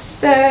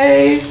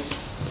Wednesday.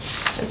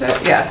 Is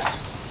it? Yes.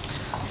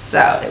 So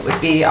it would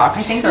be October.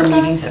 I think our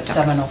meeting's at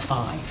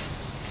 7:05.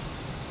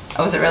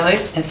 Oh, is it really?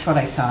 That's what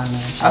I saw in the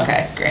agenda.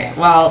 Okay, great.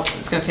 Well,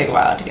 it's gonna take a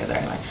while to get there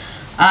anyway.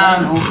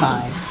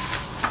 7:05.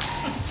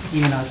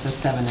 Even though it says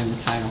 7 in the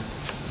title.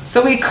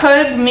 So we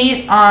could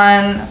meet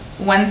on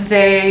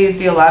Wednesday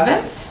the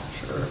 11th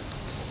Sure.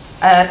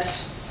 at.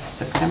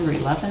 September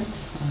 11th?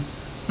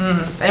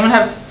 Anyone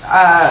have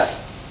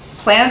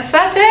plans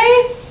that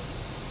day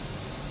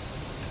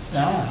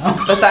I don't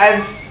know.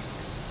 besides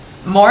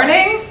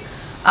morning?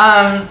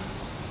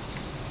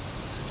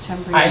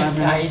 September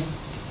 11th.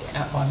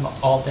 I'm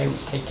all day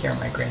take care of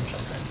my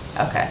grandchildren.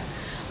 So. Okay.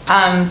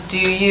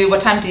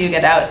 What time do you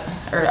get out,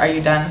 or are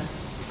you done?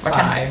 What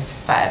time?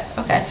 5.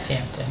 5. Okay.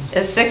 Southampton.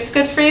 Is 6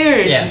 good for you, or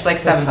Yeah, is like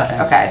that's 7?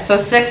 fine. Okay, so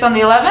 6 on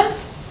the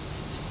 11th.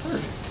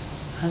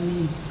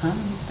 I'm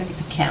looking at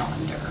the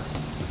calendar.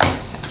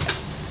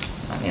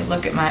 Let me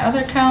look at my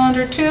other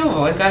calendar too.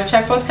 Always got to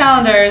check both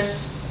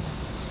calendars.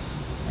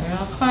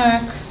 Real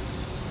quick.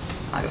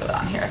 I'll get it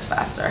on here. It's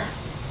faster.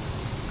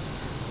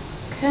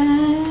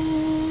 Okay.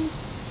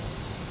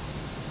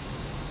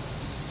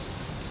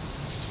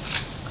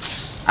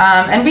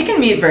 And we can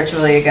meet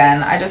virtually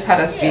again. I just had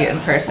us be in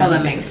person. Oh,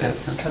 that makes because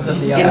sense. Because of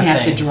the Didn't other have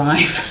to thing.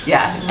 drive.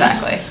 Yeah,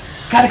 exactly.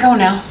 Gotta go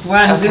now. We're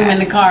on Zoom Okay. in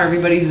the car.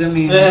 Everybody's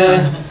zooming. Do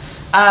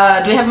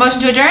we have a motion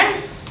to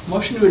adjourn?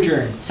 Motion to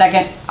adjourn.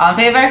 Second. All in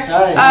favor?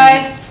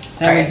 Aye.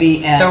 That Alright. would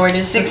be at So it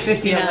is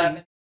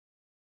 6:59.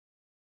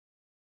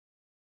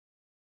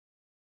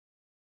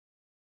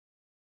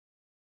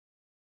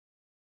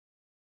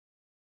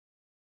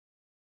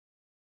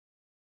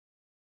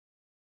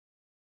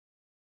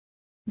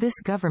 This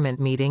government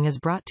meeting is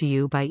brought to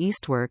you by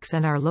Eastworks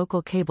and our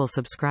local cable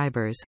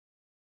subscribers.